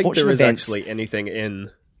 I and don't think unfortunate there is events, actually anything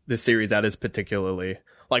in the series that is particularly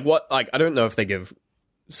I don't know if they give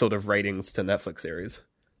sort of ratings to Netflix series.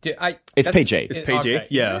 It's PG. It's PG, okay.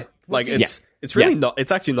 yeah. Like see- it's really not.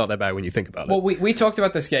 It's actually not that bad when you think about it. Well, we talked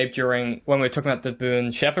about this, Gabe, during when we were talking about the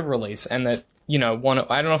Boone Shepherd release, and that, you know,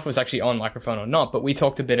 I don't know if it was actually on microphone or not, but we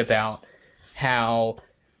talked a bit about how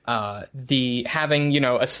having, you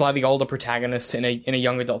know, a slightly older protagonist in a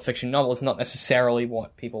young adult fiction novel is not necessarily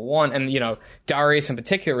what people want, and, you know, Darius in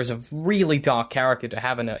particular is a really dark character to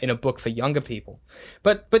have in a book for younger people.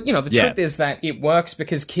 But you know, the truth is that it works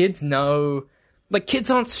because kids know, like,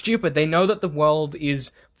 kids aren't stupid. They know that the world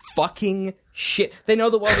is fucking shit. They know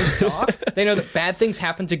the world is dark. They know that bad things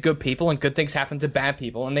happen to good people and good things happen to bad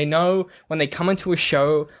people. And they know when they come into a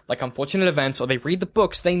show like Unfortunate Events or they read the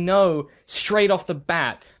books, they know straight off the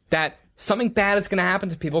bat that something bad is going to happen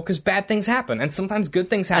to people because bad things happen. And sometimes good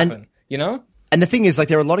things happen, you know? And the thing is, like,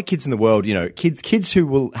 there are a lot of kids in the world, you know, kids who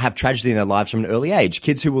will have tragedy in their lives from an early age,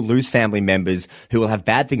 kids who will lose family members, who will have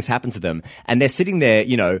bad things happen to them. And they're sitting there,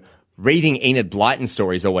 you know, reading Enid Blyton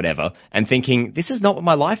stories or whatever and thinking, this is not what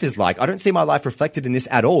my life is like. I don't see my life reflected in this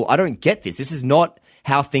at all. I don't get this. This is not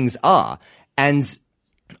how things are. And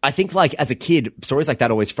I think, like, as a kid, stories like that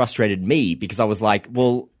always frustrated me because I was like,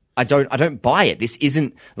 well, I don't buy it. This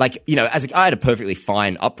isn't, like, you know, I had a perfectly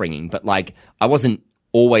fine upbringing, but, like, I wasn't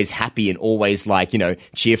always happy and always, like, you know,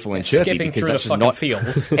 cheerful and chirpy Skipping because through that's the just fucking not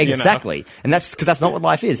fields. exactly. You know? And that's because that's not what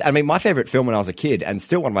life is. I mean, my favorite film when I was a kid, and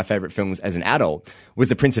still one of my favorite films as an adult, was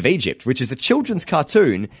The Prince of Egypt, which is a children's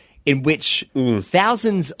cartoon in which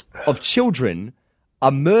thousands of children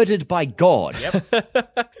are murdered by God.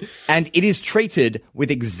 Yep. And it is treated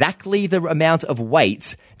with exactly the amount of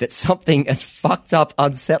weight that something as fucked up,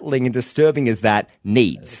 unsettling, and disturbing as that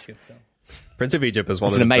needs. Prince of Egypt is one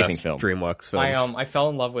It's of an the amazing best film. DreamWorks films. I fell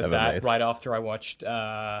in love with Ever that made. right after I watched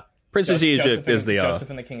Prince of Egypt Joseph is the Joseph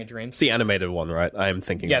and the King of Dreams. it's the animated one, right? I am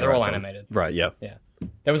thinking. Yeah, of the they're right all film. animated. Right? Yeah. Yeah.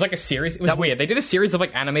 There was like a series. It was weird. They did a series of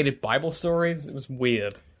like animated Bible stories. It was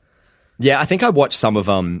weird. Yeah, I think I watched some of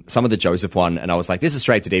the Joseph one, and I was like, this is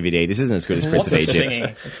straight to DVD. This isn't as good as Prince Lots of of Egypt.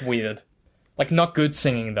 singing. It's weird. Like, not good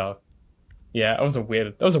singing though. Yeah, that was a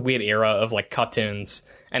weird era of like cartoons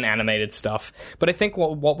and animated stuff. But I think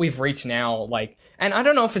what we've reached now, like, and I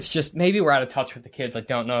don't know if it's just maybe we're out of touch with the kids. I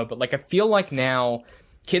don't know, but like I feel like now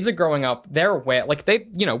kids are growing up. They're aware. Like they,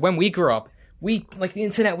 you know, when we grew up, the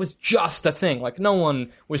internet was just a thing. Like no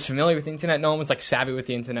one was familiar with the internet. No one was like savvy with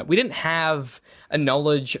the internet. We didn't have a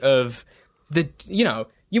knowledge of the, you know.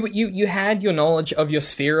 You had your knowledge of your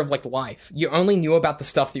sphere of, like, life. You only knew about the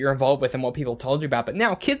stuff that you're involved with and what people told you about. But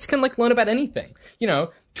now, kids can, like, learn about anything. You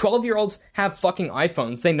know, 12-year-olds have fucking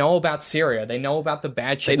iPhones. They know about Syria. They know about the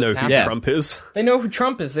bad shit They know that's who happening. Trump is. They know who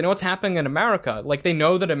Trump is. They know what's happening in America. Like, they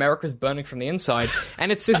know that America's burning from the inside. And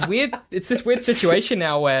it's this weird situation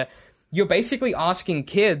now where you're basically asking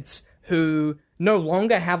kids who no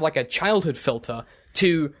longer have, like, a childhood filter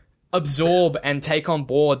to absorb and take on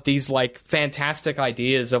board these like fantastic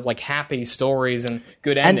ideas of like happy stories and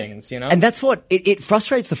good endings, you know? And that's what it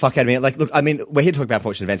frustrates the fuck out of me. Like, look, I mean, we're here to talk about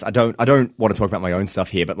fortunate events. I don't want to talk about my own stuff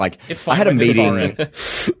here, but like, It's fine, I had a we're this far meeting.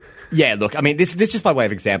 in. Yeah, look, I mean, this just by way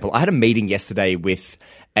of example. I had a meeting yesterday with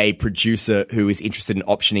a producer who is interested in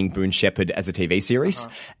optioning Boone Shepherd as a TV series.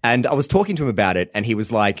 And I was talking to him about it, and he goes,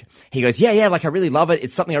 yeah, like, I really love it.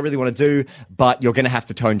 It's something I really want to do, but you're going to have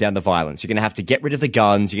to tone down the violence. You're going to have to get rid of the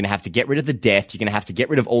guns. You're going to have to get rid of the death. You're going to have to get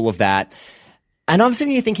rid of all of that. And I'm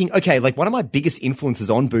sitting here thinking, okay, like one of my biggest influences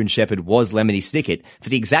on Boone Shepherd was Lemony Snicket for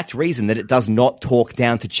the exact reason that it does not talk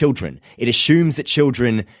down to children. It assumes that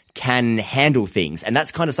children can handle things. And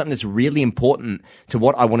that's kind of something that's really important to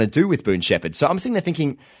what I want to do with Boone Shepherd. So I'm sitting there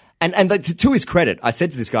thinking, and like, to his credit, I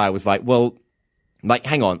said to this guy, I was like, well, like,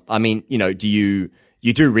 hang on. I mean, you know, do you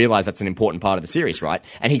you do realize that's an important part of the series, right?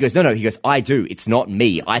 And he goes, no, he goes, I do. It's not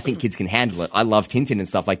me. I think kids can handle it. I love Tintin and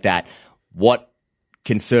stuff like that. What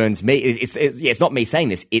concerns me, it's not me saying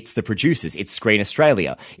this. It's the producers. It's Screen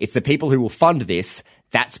Australia. It's the people who will fund this.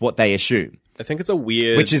 That's what they assume. I think it's a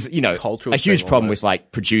weird, which is, cultural a huge thing problem almost. with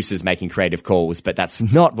like producers making creative calls, but that's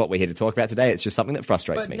not what we're here to talk about today. It's just something that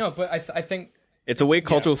frustrates me. No, but I think It's a weird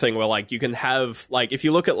cultural thing where, like, you can have, like, if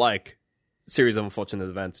you look at, like, series of unfortunate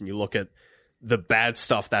events and you look at the bad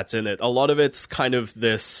stuff that's in it, a lot of it's kind of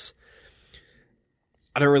this,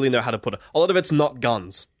 I don't really know how to put it. A lot of it's not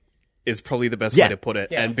guns is probably the best way to put it.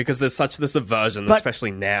 Yeah. And because there's such this aversion, But-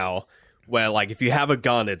 especially now, where, like, if you have a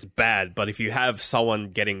gun, it's bad, but if you have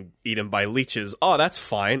someone getting eaten by leeches, oh, that's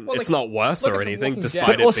fine. Well, it's like, not worse look or at The anything, Walking despite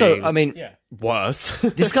Dead. But it also, being I mean, yeah. worse.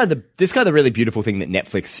 this is kind of the really beautiful thing that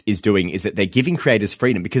Netflix is doing is that they're giving creators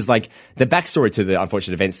freedom, because like the backstory to the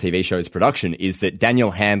Unfortunate Events TV show's production is that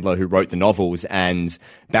Daniel Handler, who wrote the novels, and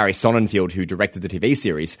Barry Sonnenfeld, who directed the TV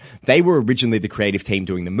series, they were originally the creative team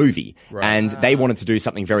doing the movie, and they wanted to do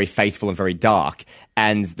something very faithful and very dark.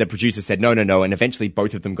 And the producers said no, and eventually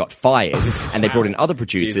both of them got fired, and they brought in other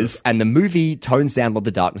producers, Jesus. and the movie tones down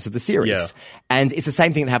the darkness of the series. Yeah. And it's the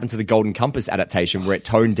same thing that happened to the Golden Compass adaptation, where it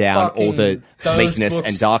toned down all the Those bleakness books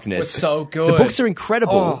and darkness. were so good. The books are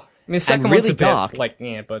incredible. Oh, I mean, the second and one's really a bit, dark.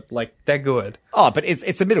 but they're good. Oh, but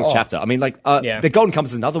it's a middle chapter. I mean, like Yeah. the Golden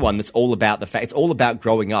Compass is another one that's all about the fact. It's all about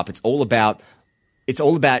growing up. It's all about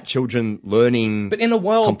children learning, But in a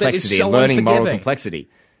world that is complexity so and learning moral unforgiving. complexity.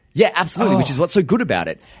 Yeah, absolutely, which is what's so good about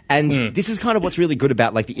it. And Hmm. this is kind of what's really good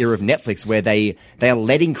about like the era of Netflix, where they are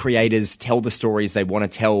letting creators tell the stories they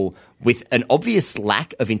want to tell with an obvious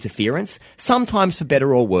lack of interference, sometimes for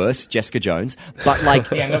better or worse, Jessica Jones, but like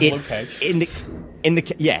The end of Luke Cage.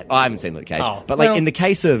 I haven't seen Luke Cage, Oh, but like well. in the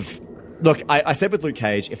case of, look, I said with Luke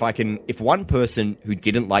Cage, if one person who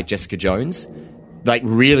didn't like Jessica Jones, like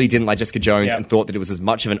really didn't like Jessica Jones Yeah. and thought that it was as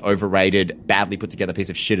much of an overrated, badly put together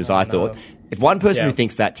piece of shit as I thought, if one person Yeah. who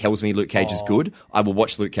thinks that tells me Luke Cage is good, I will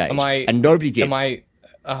watch Luke Cage. Am And nobody did. Am I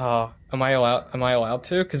allowed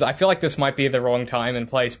to? Because I feel like this might be the wrong time and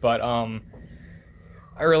place, but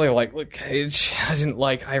I really like Luke Cage. I didn't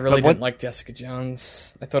like Jessica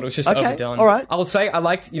Jones. I thought it was just Okay, overdone. all right. I'll say I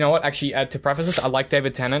liked, you know what, actually, to preface this, I liked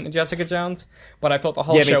David Tennant and Jessica Jones, but I thought the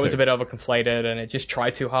whole Yeah, me show was too. a bit overconflated, and it just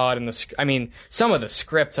tried too hard, and some of the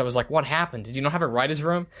scripts, I was like, what happened? Did you not have a writer's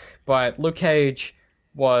room? But Luke Cage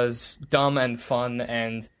was dumb and fun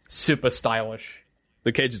and super stylish.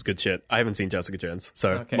 Luke Cage is good shit. I haven't seen Jessica Jones,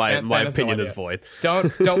 so Okay, my Ben has no opinion idea. is void.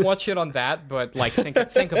 Don't watch it on that, but like think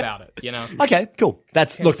about it, you know. Okay, cool.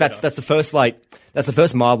 That's the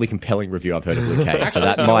first mildly compelling review I've heard of Luke Cage. So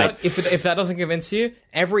that You know might. what? If that doesn't convince you,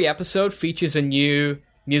 every episode features a new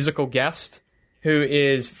musical guest who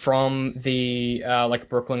is from the like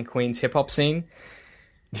Brooklyn Queens hip hop scene,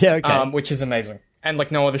 Yeah, okay. which is amazing. And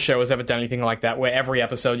like no other show has ever done anything like that, where every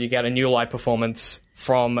episode you get a new live performance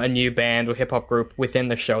from a new band or hip hop group within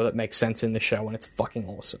the show that makes sense in the show, and it's fucking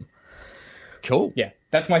awesome. Cool. Yeah,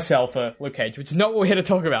 that's my sell for Luke Cage, which is not what we're here to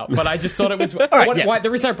talk about, but I just thought it was... right, yeah.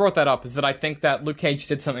 The reason I brought that up is that I think that Luke Cage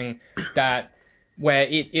did something that... where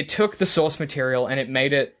it took the source material and it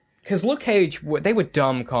made it... Because Luke Cage, they were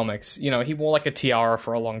dumb comics. You know, he wore like a tiara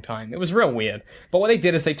for a long time. It was real weird. But what they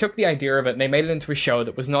did is they took the idea of it and they made it into a show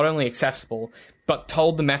that was not only accessible, but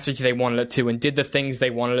told the message they wanted it to and did the things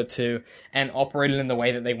they wanted it to and operated in the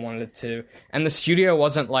way that they wanted it to. And the studio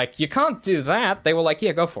wasn't like, you can't do that. They were like,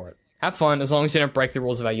 yeah, go for it. Have fun. As long as you don't break the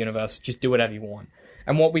rules of our universe, just do whatever you want.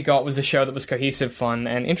 And what we got was a show that was cohesive, fun,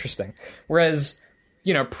 and interesting. Whereas...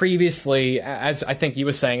 you know, previously, as I think you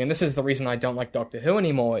were saying, and this is the reason I don't like Doctor Who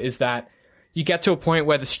anymore, is that you get to a point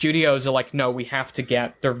where the studios are like, no, we have to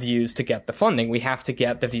get the views to get the funding. We have to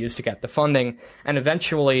get the views to get the funding. And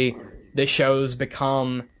eventually, the shows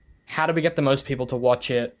become, how do we get the most people to watch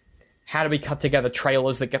it? How do we cut together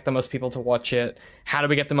trailers that get the most people to watch it? How do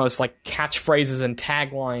we get the most, like, catchphrases and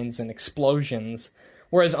taglines and explosions?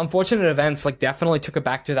 Whereas Unfortunate Events, like, definitely took it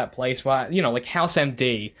back to that place where, you know, like, House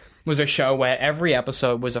MD was a show where every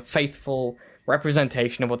episode was a faithful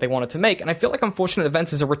representation of what they wanted to make. And I feel like Unfortunate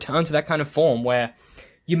Events is a return to that kind of form where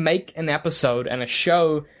you make an episode and a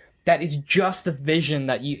show that is just the vision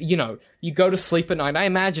that you know, you go to sleep at night. I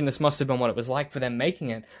imagine this must have been what it was like for them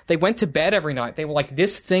making it. They went to bed every night. They were like,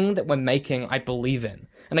 this thing that we're making, I believe in.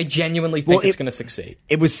 And I genuinely think it's going to succeed.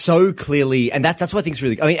 It was so clearly, and that's what I think is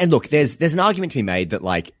really. I mean, and look, there's an argument to be made that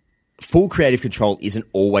like full creative control isn't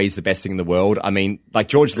always the best thing in the world. I mean, like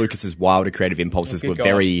George Lucas's wilder creative impulses were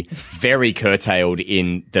very, very curtailed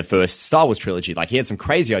in the first Star Wars trilogy. Like he had some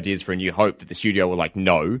crazy ideas for A New Hope that the studio were like,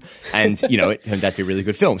 no. And, you know, it turned out to be a really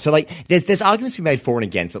good film. So like there's arguments to be made for and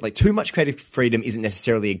against it. Like too much creative freedom isn't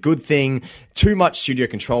necessarily a good thing. Too much studio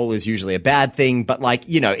control is usually a bad thing. But like,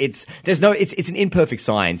 you know, it's an imperfect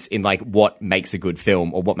science in like what makes a good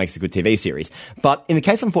film or what makes a good TV series. But in the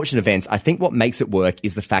case of Unfortunate Events, I think what makes it work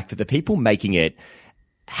is the fact that the people making it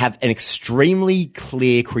have an extremely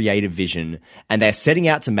clear creative vision and they're setting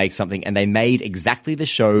out to make something and they made exactly the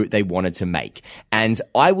show they wanted to make. And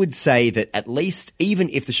I would say that at least even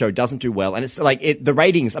if the show doesn't do well, and it's like the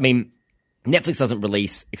ratings, I mean, Netflix doesn't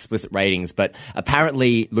release explicit ratings, but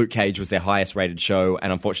apparently Luke Cage was their highest rated show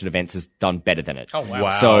and Unfortunate Events has done better than it. Oh, wow.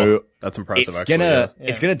 So that's impressive. It's Actually,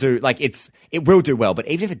 it's gonna do like it will do well, but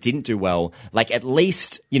even if it didn't do well, like at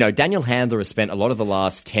least, you know, Daniel Handler has spent a lot of the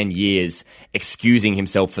last 10 years excusing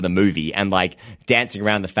himself for the movie and like dancing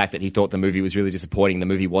around the fact that he thought the movie was really disappointing. The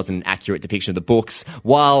movie wasn't an accurate depiction of the books,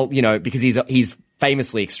 while, you know, because he's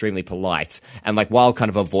famously extremely polite and like while kind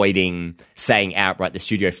of avoiding saying outright the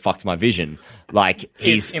studio fucked my vision, like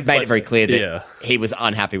he's made it very clear that he was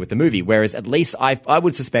unhappy with the movie. Whereas at least I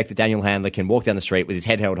would suspect that Daniel Handler can walk down the street with his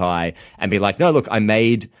head held high and be like, no, look, I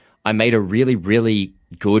made a really, really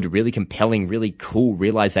good, really compelling, really cool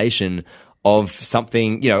realization of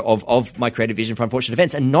something, you know, of my creative vision for Unfortunate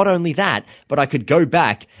Events. And not only that, but I could go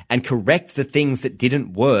back and correct the things that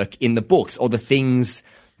didn't work in the books or the things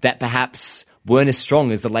that perhaps weren't as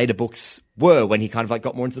strong as the later books were when he kind of like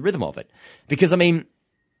got more into the rhythm of it. Because I mean,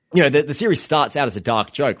 you know, the series starts out as a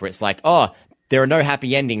dark joke where it's like, oh, there are no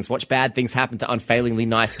happy endings. Watch bad things happen to unfailingly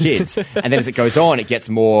nice kids. And then as it goes on, it gets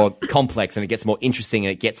more complex and it gets more interesting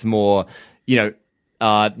and it gets more, you know,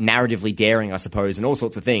 narratively daring, I suppose, and all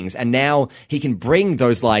sorts of things. And now he can bring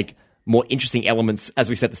those like more interesting elements, as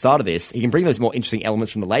we said at the start of this, he can bring those more interesting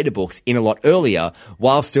elements from the later books in a lot earlier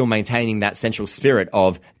while still maintaining that central spirit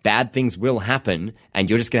of bad things will happen and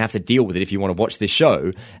you're just going to have to deal with it if you want to watch this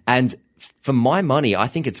show. And for my money, I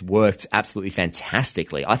think it's worked absolutely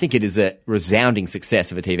fantastically. I think it is a resounding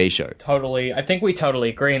success of a TV show. Totally. I think we totally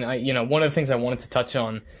agree. And, you know, one of the things I wanted to touch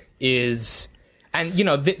on is... And, you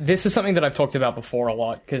know, this is something that I've talked about before a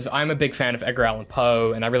lot, because I'm a big fan of Edgar Allan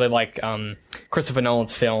Poe, and I really like Christopher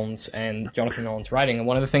Nolan's films and Jonathan Nolan's writing. And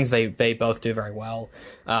one of the things they both do very well,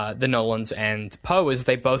 the Nolans and Poe, is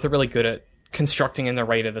they both are really good at constructing a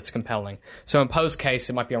narrator that's compelling. So in Poe's case,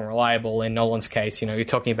 it might be unreliable. In Nolan's case, you know, you're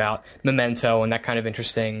talking about Memento and that kind of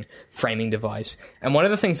interesting framing device. And one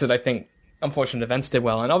of the things that I think Unfortunate Events did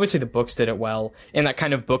well, and obviously the books did it well, in that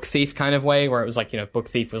kind of Book Thief kind of way, where it was like, you know, Book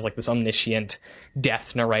Thief was like this omniscient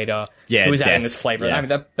death narrator who was adding this flavor. Yeah. I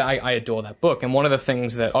mean, I adore that book, and one of the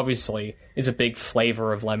things that obviously is a big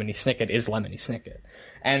flavor of Lemony Snicket is Lemony Snicket.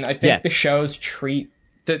 And I think the show's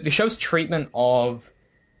treatment of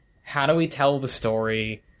how do we tell the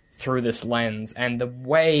story through this lens, and the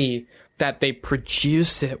way that they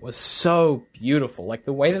produced it was so beautiful. Like,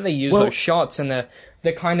 the way that they use those shots and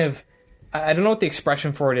the kind of... I don't know what the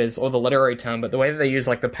expression for it is, or the literary term, but the way that they use,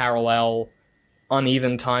 like, the parallel,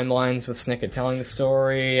 uneven timelines with Snicket telling the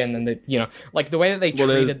story, and then, you know, like, the way that they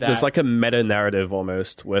treated that... There's, like, a meta-narrative,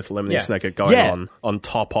 almost, with Lemony Snicket going on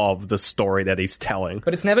top of the story that he's telling.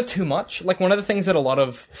 But it's never too much. Like, one of the things that a lot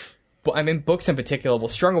of... I mean, books in particular will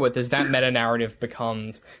struggle with is that meta-narrative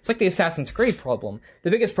becomes... It's like the Assassin's Creed problem. The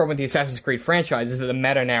biggest problem with the Assassin's Creed franchise is that the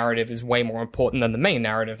meta-narrative is way more important than the main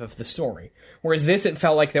narrative of the story. Whereas this, it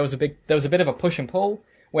felt like there was a bit of a push and pull,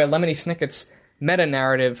 where Lemony Snicket's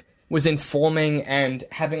meta-narrative was informing and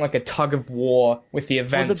having like a tug of war with the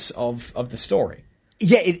events of the story.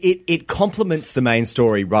 Yeah, it complements the main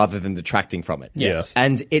story rather than detracting from it. Yes.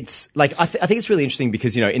 And it's like, I think it's really interesting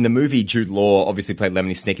because, you know, in the movie, Jude Law obviously played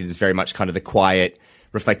Lemony Snicket as very much kind of the quiet,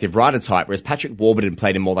 reflective writer type, whereas Patrick Warburton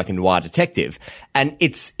played him more like a noir detective. And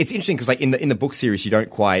it's interesting because, like, in the book series, you don't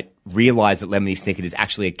quite realize that Lemony Snicket is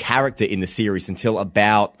actually a character in the series until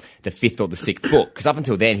about the 5th or the 6th book. Because up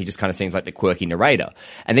until then, he just kind of seems like the quirky narrator.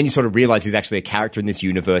 And then you sort of realize he's actually a character in this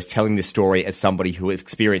universe telling this story as somebody who has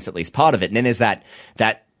experienced at least part of it. And then there's that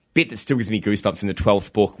bit that still gives me goosebumps in the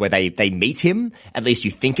 12th book where they meet him. At least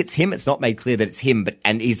you think it's him. It's not made clear that it's him,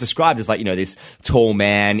 and he's described as, like, you know, this tall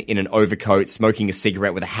man in an overcoat smoking a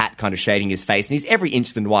cigarette with a hat kind of shading his face, and he's every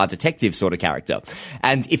inch the noir detective sort of character.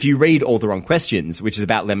 And if you read All the Wrong Questions, which is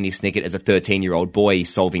about Lemony Snicket as a 13-year-old boy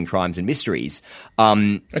solving crimes and mysteries,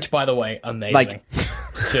 which, by the way, amazing. Like,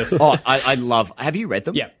 I love. Have you read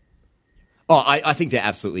them? Yeah. Oh, I think they're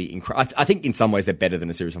absolutely incredible. I think in some ways they're better than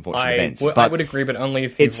a series of Unfortunate Events. I would agree, but only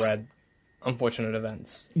if you've read Unfortunate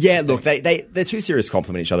Events. Yeah, look, they're two series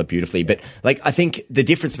complement each other beautifully, but like I think the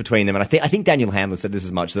difference between them, and I think Daniel Handler said this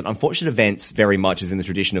as much, that Unfortunate Events very much is in the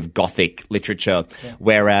tradition of Gothic literature,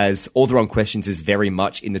 whereas All the Wrong Questions is very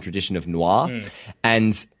much in the tradition of noir,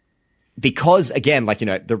 and because again, like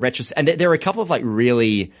the and there are a couple of like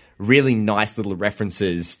really really nice little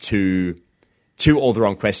references to All the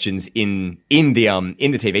Wrong Questions in the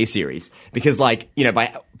TV series, because like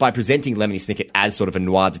by presenting Lemony Snicket as sort of a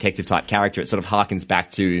noir detective type character, it sort of harkens back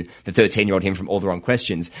to the 13-year-old him from All the Wrong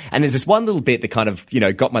Questions. And there's this one little bit that kind of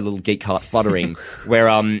got my little geek heart fluttering,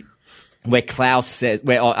 where Klaus says,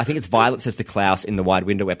 I think it's Violet says to Klaus in the Wide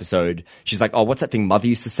Window episode, she's like, oh, what's that thing Mother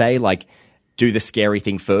used to say, like, do the scary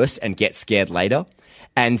thing first and get scared later.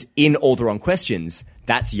 And in All the Wrong Questions,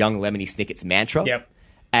 that's young Lemony Snicket's mantra. Yep.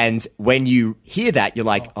 And when you hear that, you're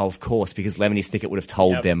like, oh, of course, because Lemony Snicket would have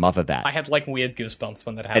told their mother that. I had like weird goosebumps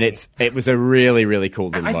when that happened. And it was a really, really cool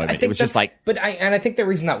little moment. I think it was just like, I think the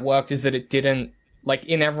reason that worked is that it didn't, like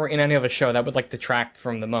in any other show, that would like detract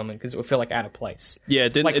from the moment because it would feel like out of place. Yeah,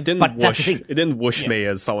 it didn't whoosh me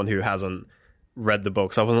as someone who hasn't read the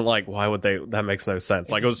books. I wasn't like, why would they? That makes no sense.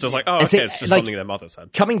 Like it was just like, oh, okay, it's just like, something their mother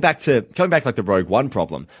said. Coming back like the Rogue One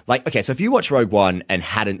problem. Like, okay, so if you watch Rogue One and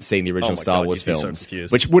hadn't seen the original Star Wars films,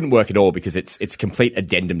 which wouldn't work at all because it's a complete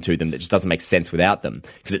addendum to them that just doesn't make sense without them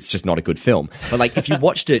because it's just not a good film. But like, if you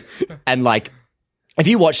watched it and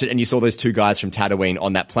you saw those two guys from Tatooine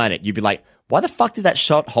on that planet, you'd be like, why the fuck did that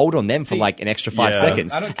shot hold on them for like an extra 5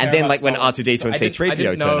 seconds? And then like when R2-D2 and C-3PO turn up. I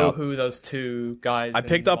didn't know who those two guys. I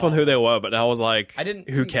picked up on who they were, but I was like,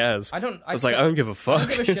 who cares? I was like, I don't give a fuck. I don't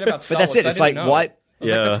give a shit about Star But that's Wars, it. It's like, why? I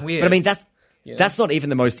was like, that's weird. But I mean, that's not even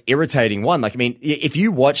the most irritating one. Like, I mean, if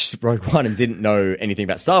you watched Rogue One and didn't know anything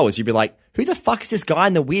about Star Wars, you'd be like, who the fuck is this guy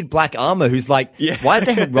in the weird black armor who's like, why is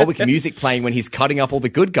there heroic music playing when he's cutting up all the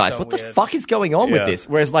good guys? What the fuck is going on with this?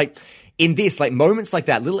 Whereas like, in this, like moments like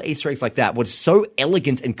that, little Easter eggs like that, what's so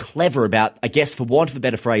elegant and clever about, I guess, for want of a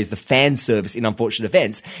better phrase, the fan service in Unfortunate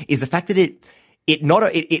Events, is the fact that it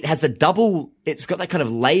has it's got that kind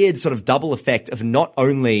of layered sort of double effect of not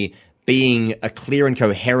only being a clear and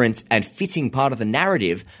coherent and fitting part of the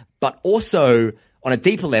narrative, but also on a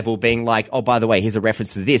deeper level being like, oh, by the way, here's a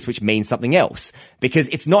reference to this, which means something else. Because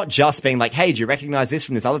it's not just being like, hey, do you recognize this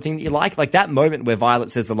from this other thing that you like? Like that moment where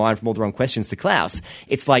Violet says the line from All the Wrong Questions to Klaus,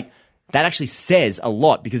 it's like, that actually says a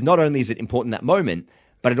lot because not only is it important in that moment,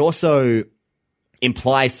 but it also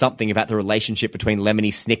implies something about the relationship between Lemony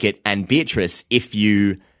Snicket and Beatrice if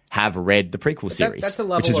you have read the prequel series,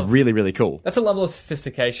 which is really, really cool. That's a level of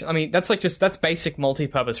sophistication. I mean, that's basic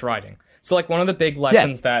multi-purpose writing. So like one of the big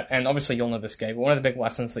lessons and obviously you'll know this, Gabe, but one of the big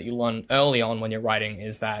lessons that you learn early on when you're writing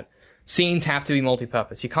is that scenes have to be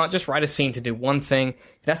multi-purpose. You can't just write a scene to do one thing.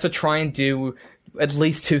 It has to try and do at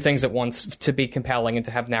least two things at once to be compelling and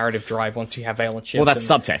to have narrative drive once you have valent ships. Well, that's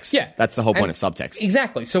subtext. Yeah. That's the whole point of subtext.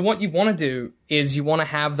 Exactly. So what you want to do is you want to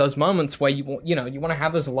have those moments where you want to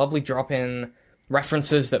have those lovely drop-in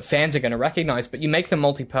references that fans are going to recognize, but you make them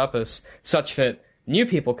multi-purpose such that new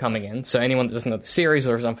people coming in, so anyone that doesn't know the series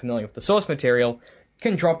or is unfamiliar with the source material,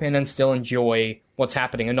 can drop in and still enjoy what's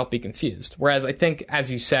happening and not be confused. Whereas I think,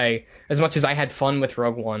 as you say, as much as I had fun with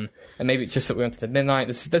Rogue One, and maybe it's just that we went to the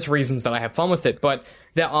midnight, there's reasons that I have fun with it, but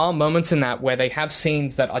there are moments in that where they have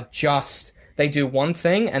scenes that are just, they do one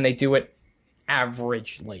thing and they do it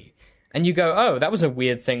averagely. And you go, oh, that was a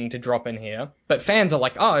weird thing to drop in here. But fans are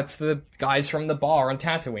like, oh, it's the guys from the bar on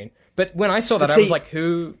Tatooine. But when I saw that, I was like,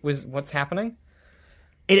 what's happening?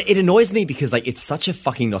 It annoys me because like it's such a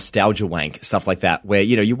fucking nostalgia wank, stuff like that, where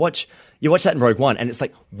you watch that in Rogue One and it's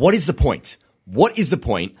like, what is the point? What is the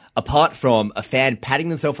point apart from a fan patting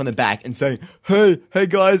themselves on the back and saying, hey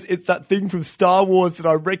guys, it's that thing from Star Wars that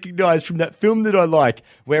I recognize from that film that I like.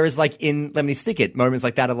 Whereas like in Lemony Snicket, moments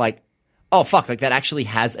like that are like, oh fuck, like that actually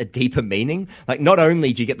has a deeper meaning. Like not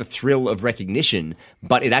only do you get the thrill of recognition,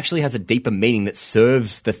 but it actually has a deeper meaning that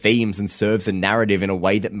serves the themes and serves a narrative in a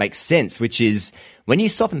way that makes sense, which is, when you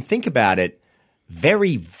stop and think about it,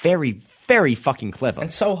 very, very, very fucking clever. And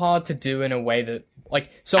so hard to do in a way that,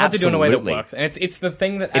 hard to do in a way that works. And it's the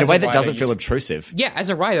thing that, in a way that doesn't feel obtrusive. Yeah, as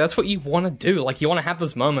a writer, that's what you want to do. Like, you want to have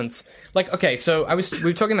those moments. Like, okay, so we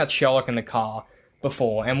were talking about Sherlock in the car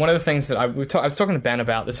before, and one of the things that I was talking to Ben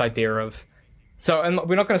about this idea of, and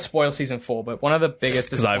we're not going to spoil season 4, but one of the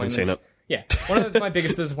biggest disappointments, because I haven't seen it. Yeah, one of my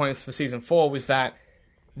biggest disappointments for season 4 was that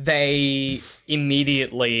they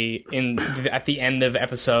immediately at the end of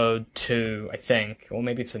episode 2, I think, or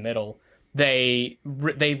maybe it's the middle, they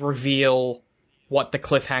reveal what the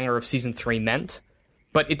cliffhanger of season 3 meant,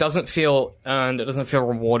 but it doesn't feel earned, it doesn't feel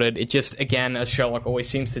rewarded. It just, again, as Sherlock always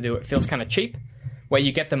seems to do, it feels kind of cheap. where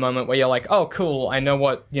you get the moment where you're like, oh, cool, I know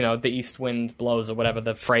what, the east wind blows or whatever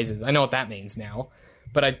the phrase is. I know what that means now,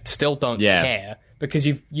 but I still don't care because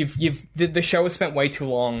the show has spent way too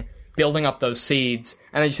long building up those seeds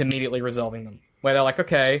and then just immediately resolving them. Where they're like,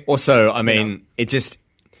 okay. Also, I mean, it just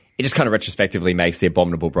kind of retrospectively makes the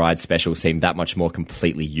Abominable Bride special seem that much more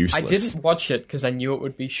completely useless. I didn't watch it because I knew it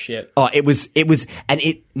would be shit. Oh, it was, and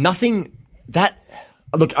nothing that.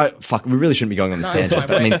 Look, we really shouldn't be going on this tangent.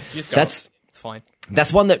 But I mean, it's fine.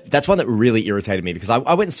 That's one that really irritated me because I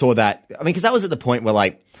went and saw that. I mean, because that was at the point where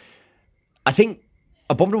like, I think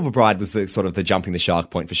Abominable Bride was the sort of the jumping the shark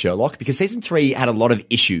point for Sherlock because season 3 had a lot of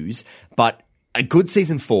issues, but a good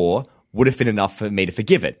season 4 would have been enough for me to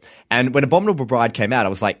forgive it. And when Abominable Bride came out, I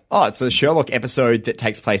was like, oh, it's a Sherlock episode that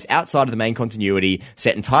takes place outside of the main continuity,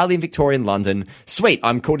 set entirely in Victorian London. Sweet,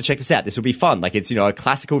 I'm cool to check this out. This will be fun. Like, it's, a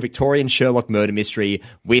classical Victorian Sherlock murder mystery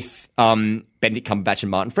with Benedict Cumberbatch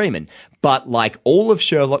and Martin Freeman. But like all of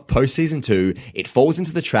Sherlock post-season 2, it falls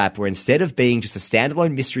into the trap where instead of being just a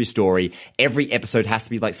standalone mystery story, every episode has to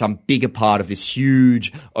be like some bigger part of this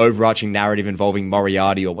huge overarching narrative involving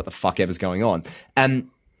Moriarty or what the fuck ever's going on. And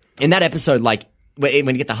in that episode, like, when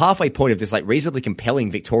you get the halfway point of this, like, reasonably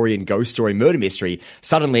compelling Victorian ghost story murder mystery,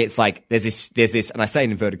 suddenly it's like, there's this, and I say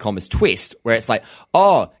in inverted commas, twist, where it's like,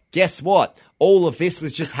 oh, guess what? All of this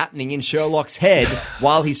was just happening in Sherlock's head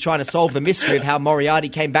while he's trying to solve the mystery of how Moriarty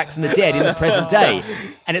came back from the dead in the present day.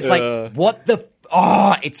 And it's like, what the...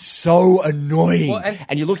 Oh, it's so annoying. Well,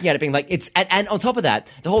 and you're looking at it being like, and on top of that,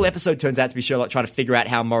 the whole episode turns out to be Sherlock trying to figure out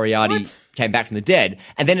how Moriarty came back from the dead.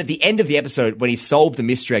 And then at the end of the episode, when he solved the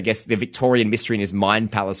mystery, I guess the Victorian mystery in his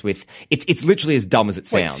mind palace it's literally as dumb as it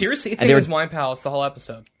sounds. Wait, seriously? It's in his mind palace the whole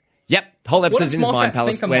episode? Yep. The whole episode's in his mind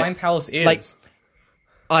palace. What does Moffat think a mind palace is? Like,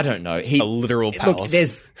 I don't know. A literal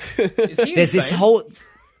palace. Look, there's this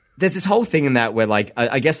whole thing in that where like,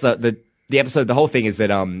 I guess the episode, the whole thing is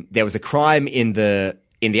that there was a crime in the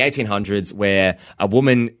 1800s where a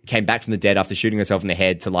woman came back from the dead after shooting herself in the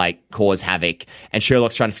head to like cause havoc, and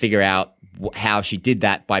Sherlock's trying to figure out how she did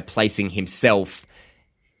that by placing himself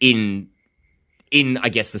in I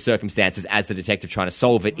guess the circumstances as the detective trying to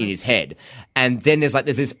solve it in his head. And then there's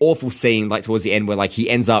this awful scene like towards the end where like he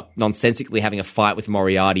ends up nonsensically having a fight with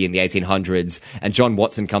Moriarty in the 1800s, and John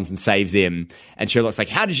Watson comes and saves him, and Sherlock's like,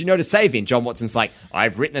 how did you know to save him? John Watson's like,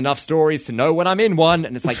 I've written enough stories to know when I'm in one.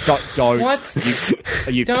 And it's like, don't what?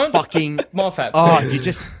 you don't fucking Moffat. Oh, you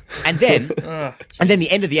just and then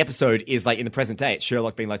the end of the episode is like in the present day, it's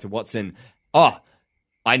Sherlock being like to Watson,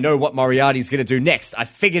 I know what Moriarty's going to do next. I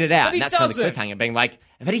figured it out. And that's kind of the cliffhanger, being like,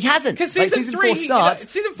 but he hasn't. Because season 4 starts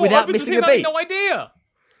season 4 without missing a beat. No idea.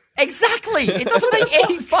 Exactly. It doesn't make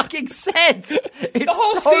any fucking sense. It's the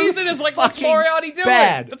whole season is like, what's Moriarty doing?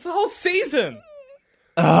 Bad. That's the whole season.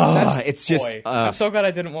 It's just... I'm so glad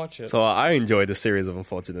I didn't watch it. So I enjoyed a series of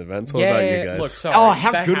unfortunate events. What about you guys? Look, sorry. Oh,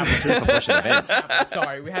 how good was a series of unfortunate events?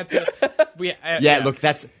 Sorry, we had to... Look,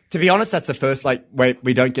 that's... To be honest, that's the first, like,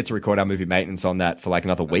 we don't get to record our movie maintenance on that for, like,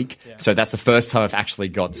 another week. Yeah. So that's the first time I've actually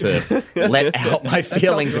got to let out my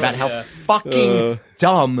feelings about how fucking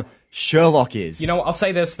dumb Sherlock is. You know what? I'll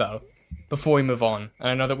say this, though, before we move on. And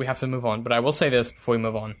I know that we have to move on, but I will say this before we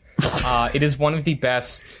move on. It is one of the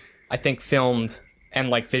best, I think, filmed and,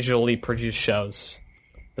 like, visually produced shows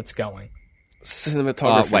that's going.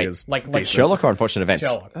 Cinematography is like Sherlock or Unfortunate Events?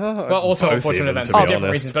 Sherlock. Well, also Unfortunate Events for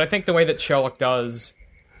different reasons. But I think the way that Sherlock does...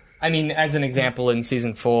 I mean, as an example, in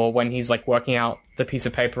season 4, when he's like working out the piece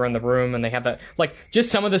of paper in the room, and they have that, like,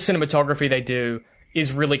 just some of the cinematography they do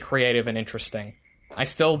is really creative and interesting. I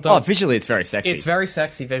still don't. Oh, visually, it's very sexy. It's very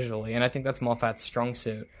sexy visually, and I think that's Moffat's strong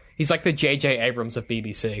suit. He's like the J.J. Abrams of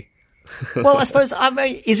BBC. Well, I suppose,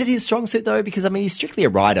 is it his strong suit though? Because I mean, he's strictly a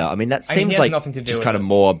writer. I mean, that seems like just kind of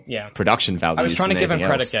more production value. I was trying to give him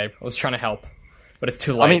credit, Gabe. I was trying to help, but it's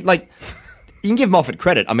too late. I mean, like, you can give Moffat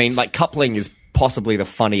credit. I mean, like, Coupling is possibly the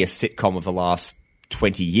funniest sitcom of the last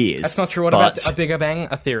 20 years. That's not true. What about A Bigger Bang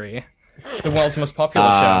Theory? The world's most popular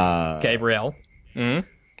show. Gabriel.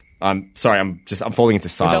 I'm sorry, I'm falling into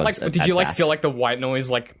silence. Did you feel like the white noise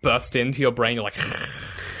like burst into your brain? You're like,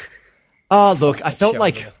 oh, look, I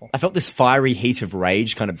felt this fiery heat of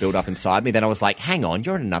rage kind of build up inside me. Then I was like, hang on,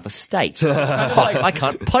 you're in another state. Fuck, I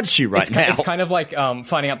can't punch you right now. It's kind of like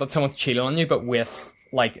finding out that someone's cheating on you, but with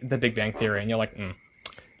like The Big Bang Theory, and you're like,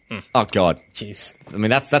 oh god, jeez. I mean,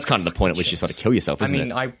 that's kind of the point at which you sort of kill yourself,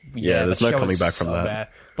 isn't it? There's no coming back from that. Bad.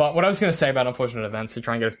 But what I was going to say about Unfortunate Events to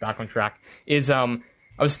try and get us back on track is, I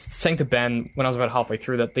was saying to Ben when I was about halfway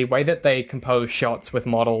through that the way that they compose shots with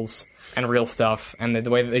models and real stuff, and the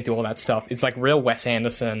way that they do all that stuff is like real Wes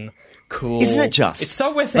Anderson, cool. Isn't it just? It's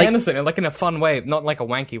so Wes Anderson, and like in a fun way, not like a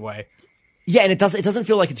wanky way. Yeah, and it doesn't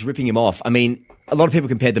feel like it's ripping him off. I mean, a lot of people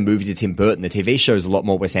compared the movie to Tim Burton. The TV show is a lot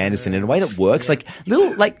more Wes Anderson in a way that works. Like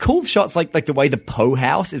little, like cool shots, like the way the Poe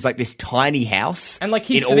house is like this tiny house, And like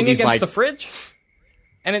he's in all sitting these, against like- the fridge,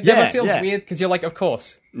 and it Yeah, never feels yeah. weird because you're like, of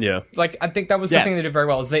course. Yeah. Like I think that was the Yeah. thing they did very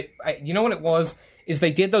well. Is you know what it was? Is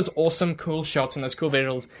they did those awesome cool shots and those cool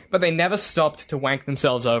visuals, but they never stopped to wank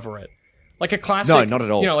themselves over it. Like a classic. No, not at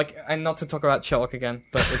all. You know, like, and not to talk about Sherlock again,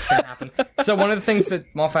 but it's gonna happen. So one of the things that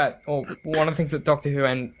one of the things that Doctor Who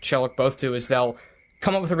and Sherlock both do is they'll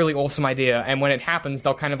come up with a really awesome idea, and when it happens,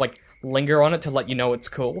 they'll kind of like linger on it to let you know it's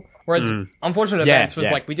cool. Whereas Unfortunate Yeah, Events was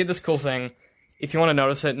yeah. like, we did this cool thing. If you want to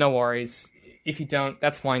notice it, no worries. If you don't,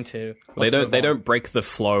 that's fine too. They Let's move on. don't break the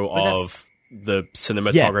flow that's- of the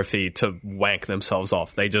cinematography to wank themselves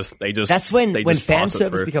off. They just That's when just fan pass it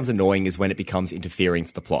service through. becomes annoying, is when it becomes interfering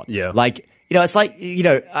to the plot. Yeah. Like, you know, it's like, you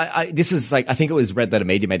know, this is like, I think it was Red Letter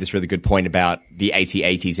Media made this really good point about the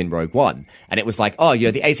AT-ATs in Rogue One. And it was like, oh, you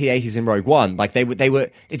know, the AT-ATs in Rogue One, like it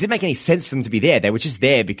didn't make any sense for them to be there. They were just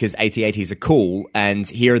there because AT-ATs are cool, and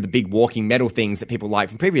here are the big walking metal things that people like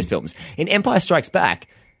from previous films. In Empire Strikes Back,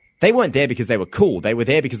 they weren't there because they were cool. They were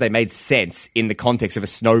there because they made sense in the context of a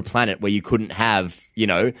snow planet where you couldn't have, you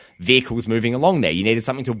know, vehicles moving along there. You needed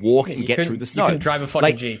something to walk and get couldn't- through the you snow. couldn't drive a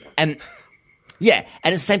fucking Jeep. And yeah,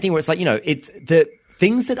 and it's the same thing where it's like, you know, it's the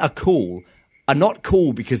things that are cool are not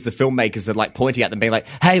cool because the filmmakers are like pointing at them being like,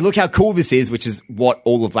 hey, look how cool this is, which is what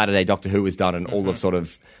all of latter-day Doctor Who has done and all of sort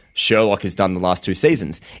of Sherlock has done the last 2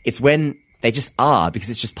 seasons. It's when they just are, because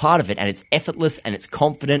it's just part of it, and it's effortless and it's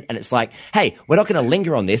confident, and it's like, hey, we're not going to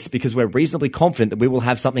linger on this because we're reasonably confident that we will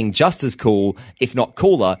have something just as cool, if not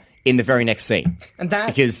cooler, in the very next scene.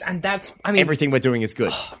 Because that's I mean everything we're doing is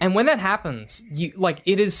good. And when that happens,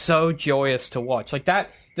 it is so joyous to watch. Like that,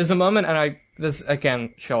 there's a moment, and there's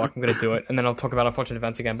again Sherlock. I'm going to do it, and then I'll talk about Unfortunate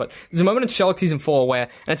Events again. But there's a moment in Sherlock season 4 where,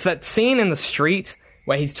 and it's that scene in the street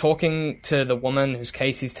where he's talking to the woman whose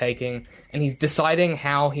case he's taking, and he's deciding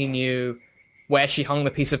how he knew where she hung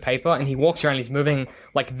the piece of paper, and he walks around, he's moving,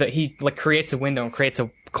 he creates a window and creates a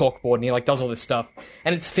corkboard, and he does all this stuff,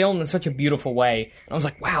 and it's filmed in such a beautiful way. And I was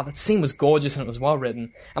like, wow, that scene was gorgeous and it was well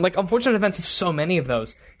written. And Unfortunate Events has so many of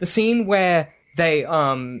those. The scene where they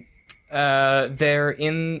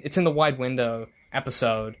it's in the Wide Window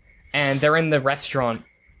episode, and they're in the restaurant,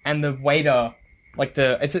 and the waiter, what's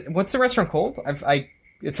the restaurant called?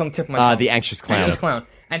 It's on the tip of my tongue. The Anxious Clown. Anxious Clown.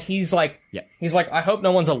 And he's like, I hope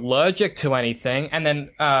no one's allergic to anything. And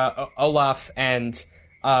then Olaf and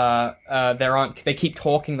they keep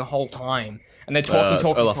talking the whole time, and they're talking.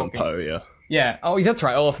 Olaf and Poe, yeah. Yeah. Oh, that's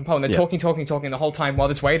right, Olaf and Poe. And they're talking the whole time while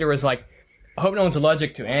this waiter is like, I hope no one's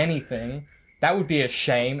allergic to anything. That would be a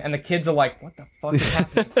shame. And the kids are like, what the fuck is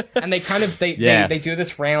happening? And they kind of they do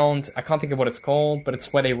this round. I can't think of what it's called, but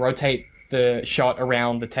it's where they rotate the shot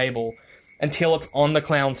around the table until it's on the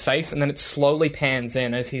clown's face, and then it slowly pans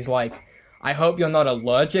in as he's like, I hope you're not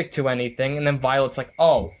allergic to anything. And then Violet's like,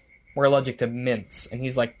 oh, we're allergic to mints. And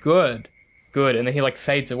he's like, good. And then he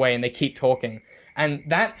fades away, and they keep talking. And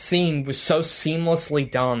that scene was so seamlessly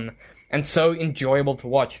done and so enjoyable to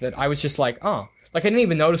watch that I was just like, oh. I didn't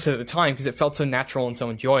even notice it at the time because it felt so natural and so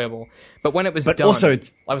enjoyable. But when it was done, also,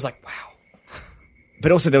 I was like, wow.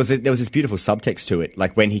 But also there was this beautiful subtext to it,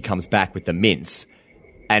 like when he comes back with the mints,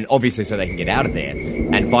 and obviously so they can get out of there.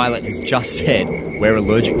 And Violet has just said, we're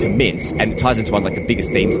allergic to mints, and it ties into one of the biggest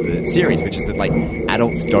themes of the series, which is that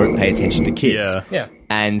adults don't pay attention to kids. Yeah.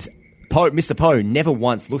 And Mr. Poe never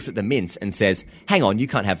once looks at the mints and says, hang on, you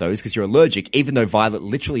can't have those because you're allergic, even though Violet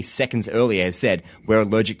literally seconds earlier has said, we're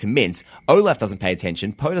allergic to mints. Olaf doesn't pay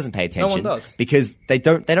attention. Poe doesn't pay attention. No one does. Because they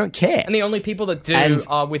don't care. And the only people that do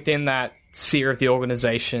are within that sphere of the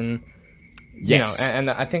organization. Yes. You know, and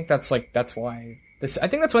I think that's why I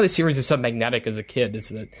think that's why the series is so magnetic as a kid, is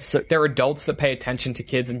that there are adults that pay attention to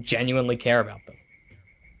kids and genuinely care about them.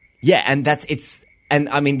 Yeah, and and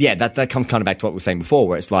I mean, yeah, that comes kind of back to what we were saying before,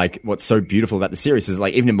 where it's like, what's so beautiful about the series is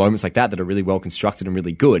even in moments like that are really well constructed and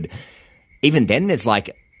really good, even then there's a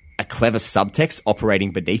clever subtext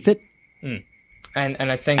operating beneath it. And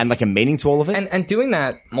I think... And a meaning to all of it. And doing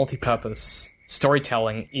that multi-purpose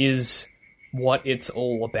storytelling is what it's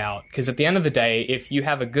all about. Because at the end of the day, if you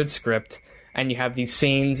have a good script and you have these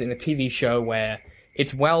scenes in a TV show where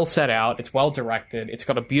it's well set out, it's well directed, it's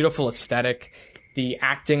got a beautiful aesthetic, the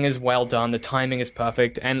acting is well done, the timing is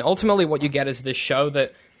perfect, and ultimately what you get is this show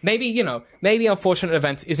that maybe Unfortunate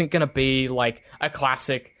Events isn't going to be a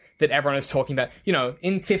classic that everyone is talking about.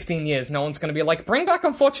 In 15 years, no one's going to be like, bring back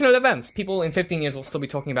Unfortunate Events. People in 15 years will still be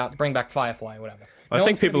talking about bring back Firefly or whatever. I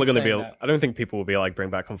think people are going to be... I don't think people will be like, bring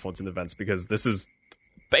back Unfortunate Events, because this is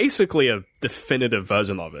basically a definitive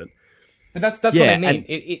version of it. But that's what Yeah, I mean. and-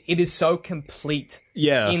 It is so complete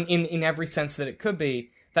Yeah. in every sense that it could be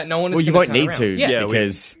that no one is Well, you gonna won't turn need around. to Yeah.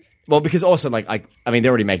 because also like I mean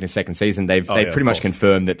they're already making a second season. They've yeah, pretty of much course.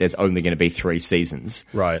 confirmed that there's only going to be 3 seasons.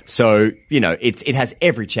 Right. So it has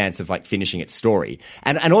every chance of like finishing its story.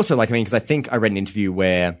 And also like I mean because I think I read an interview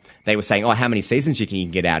where they were saying, oh, how many seasons you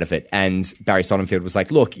can get out of it, and Barry Sonnenfeld was like,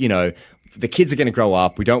 look, the kids are going to grow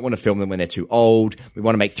up. We don't want to film them when they're too old. We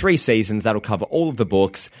want to make 3 seasons. That'll cover all of the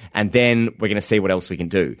books. And then we're going to see what else we can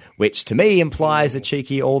do, which to me implies a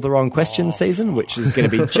cheeky all the wrong questions season, which is going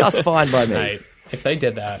to be just fine by me. Mate, if they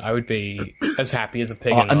did that, I would be as happy as a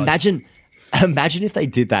pig. Oh, in mud. imagine if they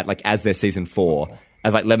did that like as their season 4,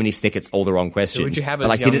 as like Lemony Snicket's all the wrong questions. Who would you have but as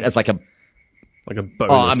like did young- it as like a Like a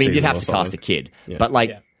bonus. oh, I mean you'd season have or to cast a something. kid, but like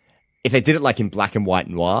Yeah. if they did it like in black and white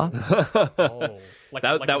noir. Oh, like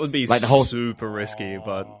That would be Like the whole- super risky,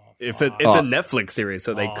 but if it's Oh. a Netflix series,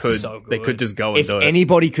 so they so they good. could just go and If do it.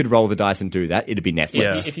 anybody could roll the dice and do that, it'd be Netflix.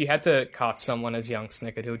 Yeah. If you had to cast someone as young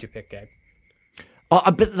Snicket, who would you pick, Gabe? Oh,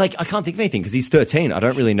 but like I can't think of anything because he's 13. I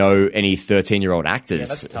don't really know any 13-year-old actors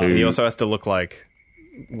that's tough. And he who. also has to look like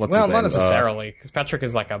what's Well, his not name? necessarily, because Patrick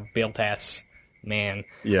is like a built-ass man.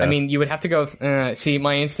 Yeah. I mean, you would have to go with... see,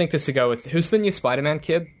 my instinct is to go with... Who's the new Spider-Man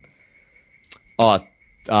kid?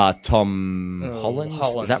 Tom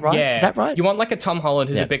Holland. Is that right? Yeah. Is that right? You want like a Tom Holland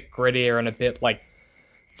who's Yeah. a bit grittier and a bit like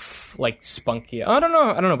spunkier. I don't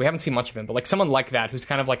know. We haven't seen much of him, but like someone like that who's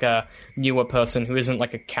kind of like a newer person who isn't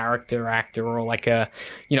like a character actor or like a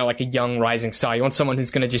like a young rising star. You want someone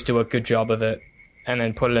who's going to just do a good job of it and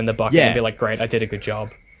then put it in the bucket Yeah. and be like, great, I did a good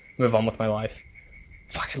job. Move on with my life.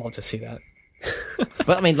 Fuck, I'd love to see that.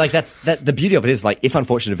 But I mean, like that. The beauty of it is like if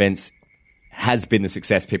Unfortunate Events has been the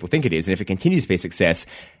success people think it is, and if it continues to be a success,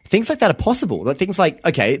 things like that are possible. Like things like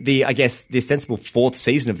okay, the ostensible 4th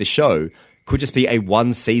season of the show could just be a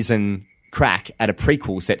 1-season crack at a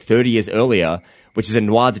prequel set 30 years earlier, which is a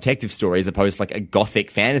noir detective story as opposed to like a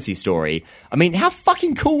gothic fantasy story. I mean, how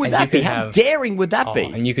fucking cool would And that you be? could How have- daring would that be?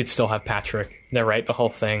 And you could still have Patrick narrate the whole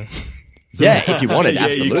thing. Yeah, if you wanted, Yeah,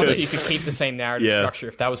 you absolutely. You could keep the same narrative Yeah. structure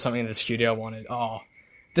if that was something the studio wanted. Oh,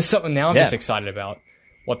 there's something now I'm Yeah. just excited about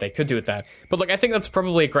what they could do with that. But like, I think that's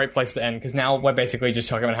probably a great place to end because now we're basically just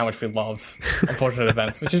talking about how much we love Unfortunate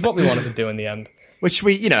Events, which is what we wanted to do in the end. Which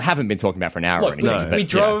we, haven't been talking about for an hour or Look, anything. we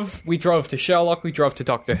but, we drove to Sherlock, we drove to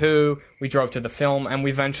Doctor Who, we drove to the film, and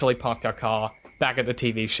we eventually parked our car back at the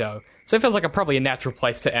TV show. So it feels like probably a natural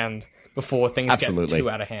place to end before things Absolutely. get too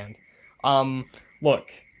out of hand.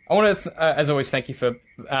 Look, I want to, as always, thank you for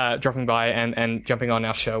dropping by and jumping on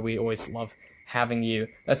our show. We always love having you.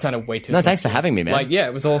 That sounded way too. No, thanks for sensitive. having me, man. Like, yeah,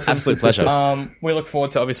 it was awesome. Absolute pleasure. We look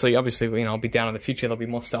forward to obviously, I'll be down in the future. There'll be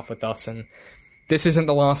more stuff with us, and this isn't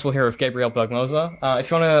the last we'll hear of Gabriel Bergmoser.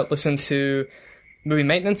 If you want to listen to Movie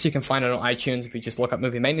Maintenance, you can find it on iTunes if you just look up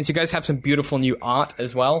Movie Maintenance. You guys have some beautiful new art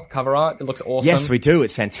as well, cover art. It looks awesome. yes, we do.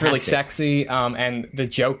 It's fantastic. Really sexy, and the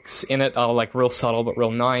jokes in it are like real subtle but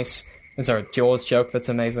real nice. There's a Jaws joke that's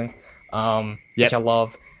amazing, which I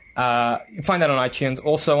love. You can find that on iTunes.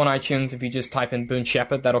 Also on iTunes, if you just type in Boone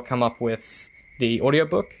Shepherd, that'll come up with the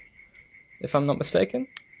audiobook, if I'm not mistaken.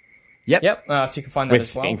 Yep. So you can find that With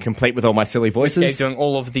as well. incomplete with all my silly Gabe voices. doing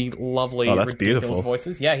all of the lovely, Oh, that's ridiculous beautiful.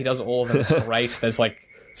 voices. Yeah, he does all of them. It's great. There's like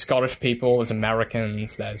Scottish people, there's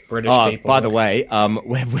Americans, there's British Oh, people. by the way,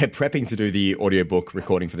 we're prepping to do the audiobook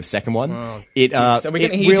recording for the second one. so We're we're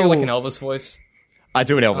going to hear you do like an Elvis voice. I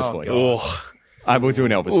do an Elvis Oh, voice. God. Oh, I will do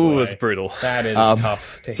an Elvis ooh, voice. that's brutal. That is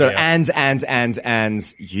tough to So hear.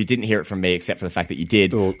 and you didn't hear it from me except for the fact that you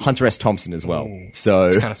did. Hunter S. Thompson as well. So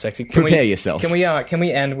It's kind of sexy. prepare yourself. Can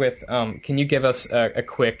we end with? Can you give us a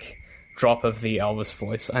quick drop of the Elvis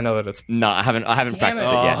voice? I know that it's. No, I haven't practiced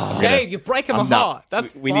it yet. I'm gonna- Gabe, you're breaking my I'm not- heart.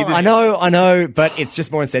 That's we need to- fine. I know, but it's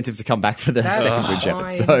just more incentive to come back for the That's second Boone Shepherd.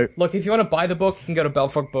 fine. So look, if you want to buy the book, you can go to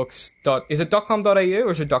belfrogbooks. Is it .com.au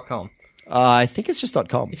or is it .com? I think it's just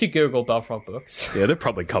 .com. If you Google Belfrog Books. Yeah, they'll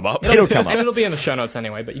probably come up. It'll come And up. it'll be in the show notes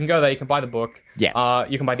anyway, but you can go there, you can buy the book. Yeah.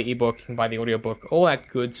 You can buy the ebook, you can buy the audiobook, all that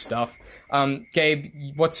good stuff. Gabe,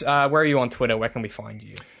 where are you on Twitter? Where can we find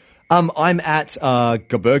you? I'm at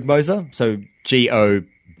Bergmoser, so G-O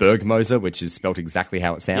Bergmoser, which is spelt exactly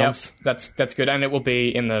how it sounds. Yep, that's good, and it will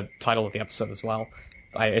be in the title of the episode as well.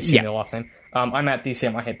 I assume Yeah. your last name. I'm at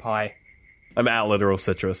DCM I Hate Pie, I'm at Literal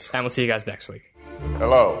Citrus. and we'll see you guys next week.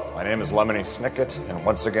 Hello, my name is Lemony Snicket, and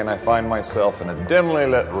once again I find myself in a dimly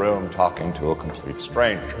lit room talking to a complete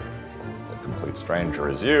stranger. The complete stranger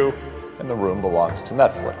is you, and the room belongs to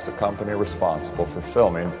Netflix, a company responsible for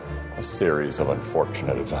filming a series of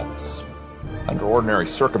unfortunate events. Under ordinary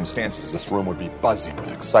circumstances, this room would be buzzing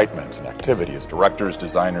with excitement and activity as directors,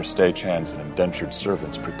 designers, stagehands, and indentured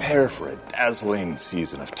servants prepare for a dazzling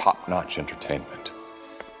season of top-notch entertainment.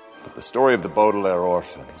 But the story of the Baudelaire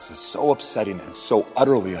orphans is so upsetting and so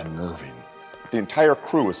utterly unnerving. The entire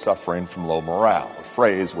crew is suffering from low morale, a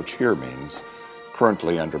phrase which here means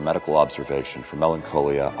currently under medical observation for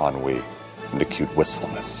melancholia, ennui, and acute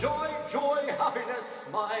wistfulness. Joy, joy, happiness,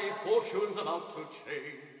 my fortune's about to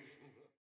change.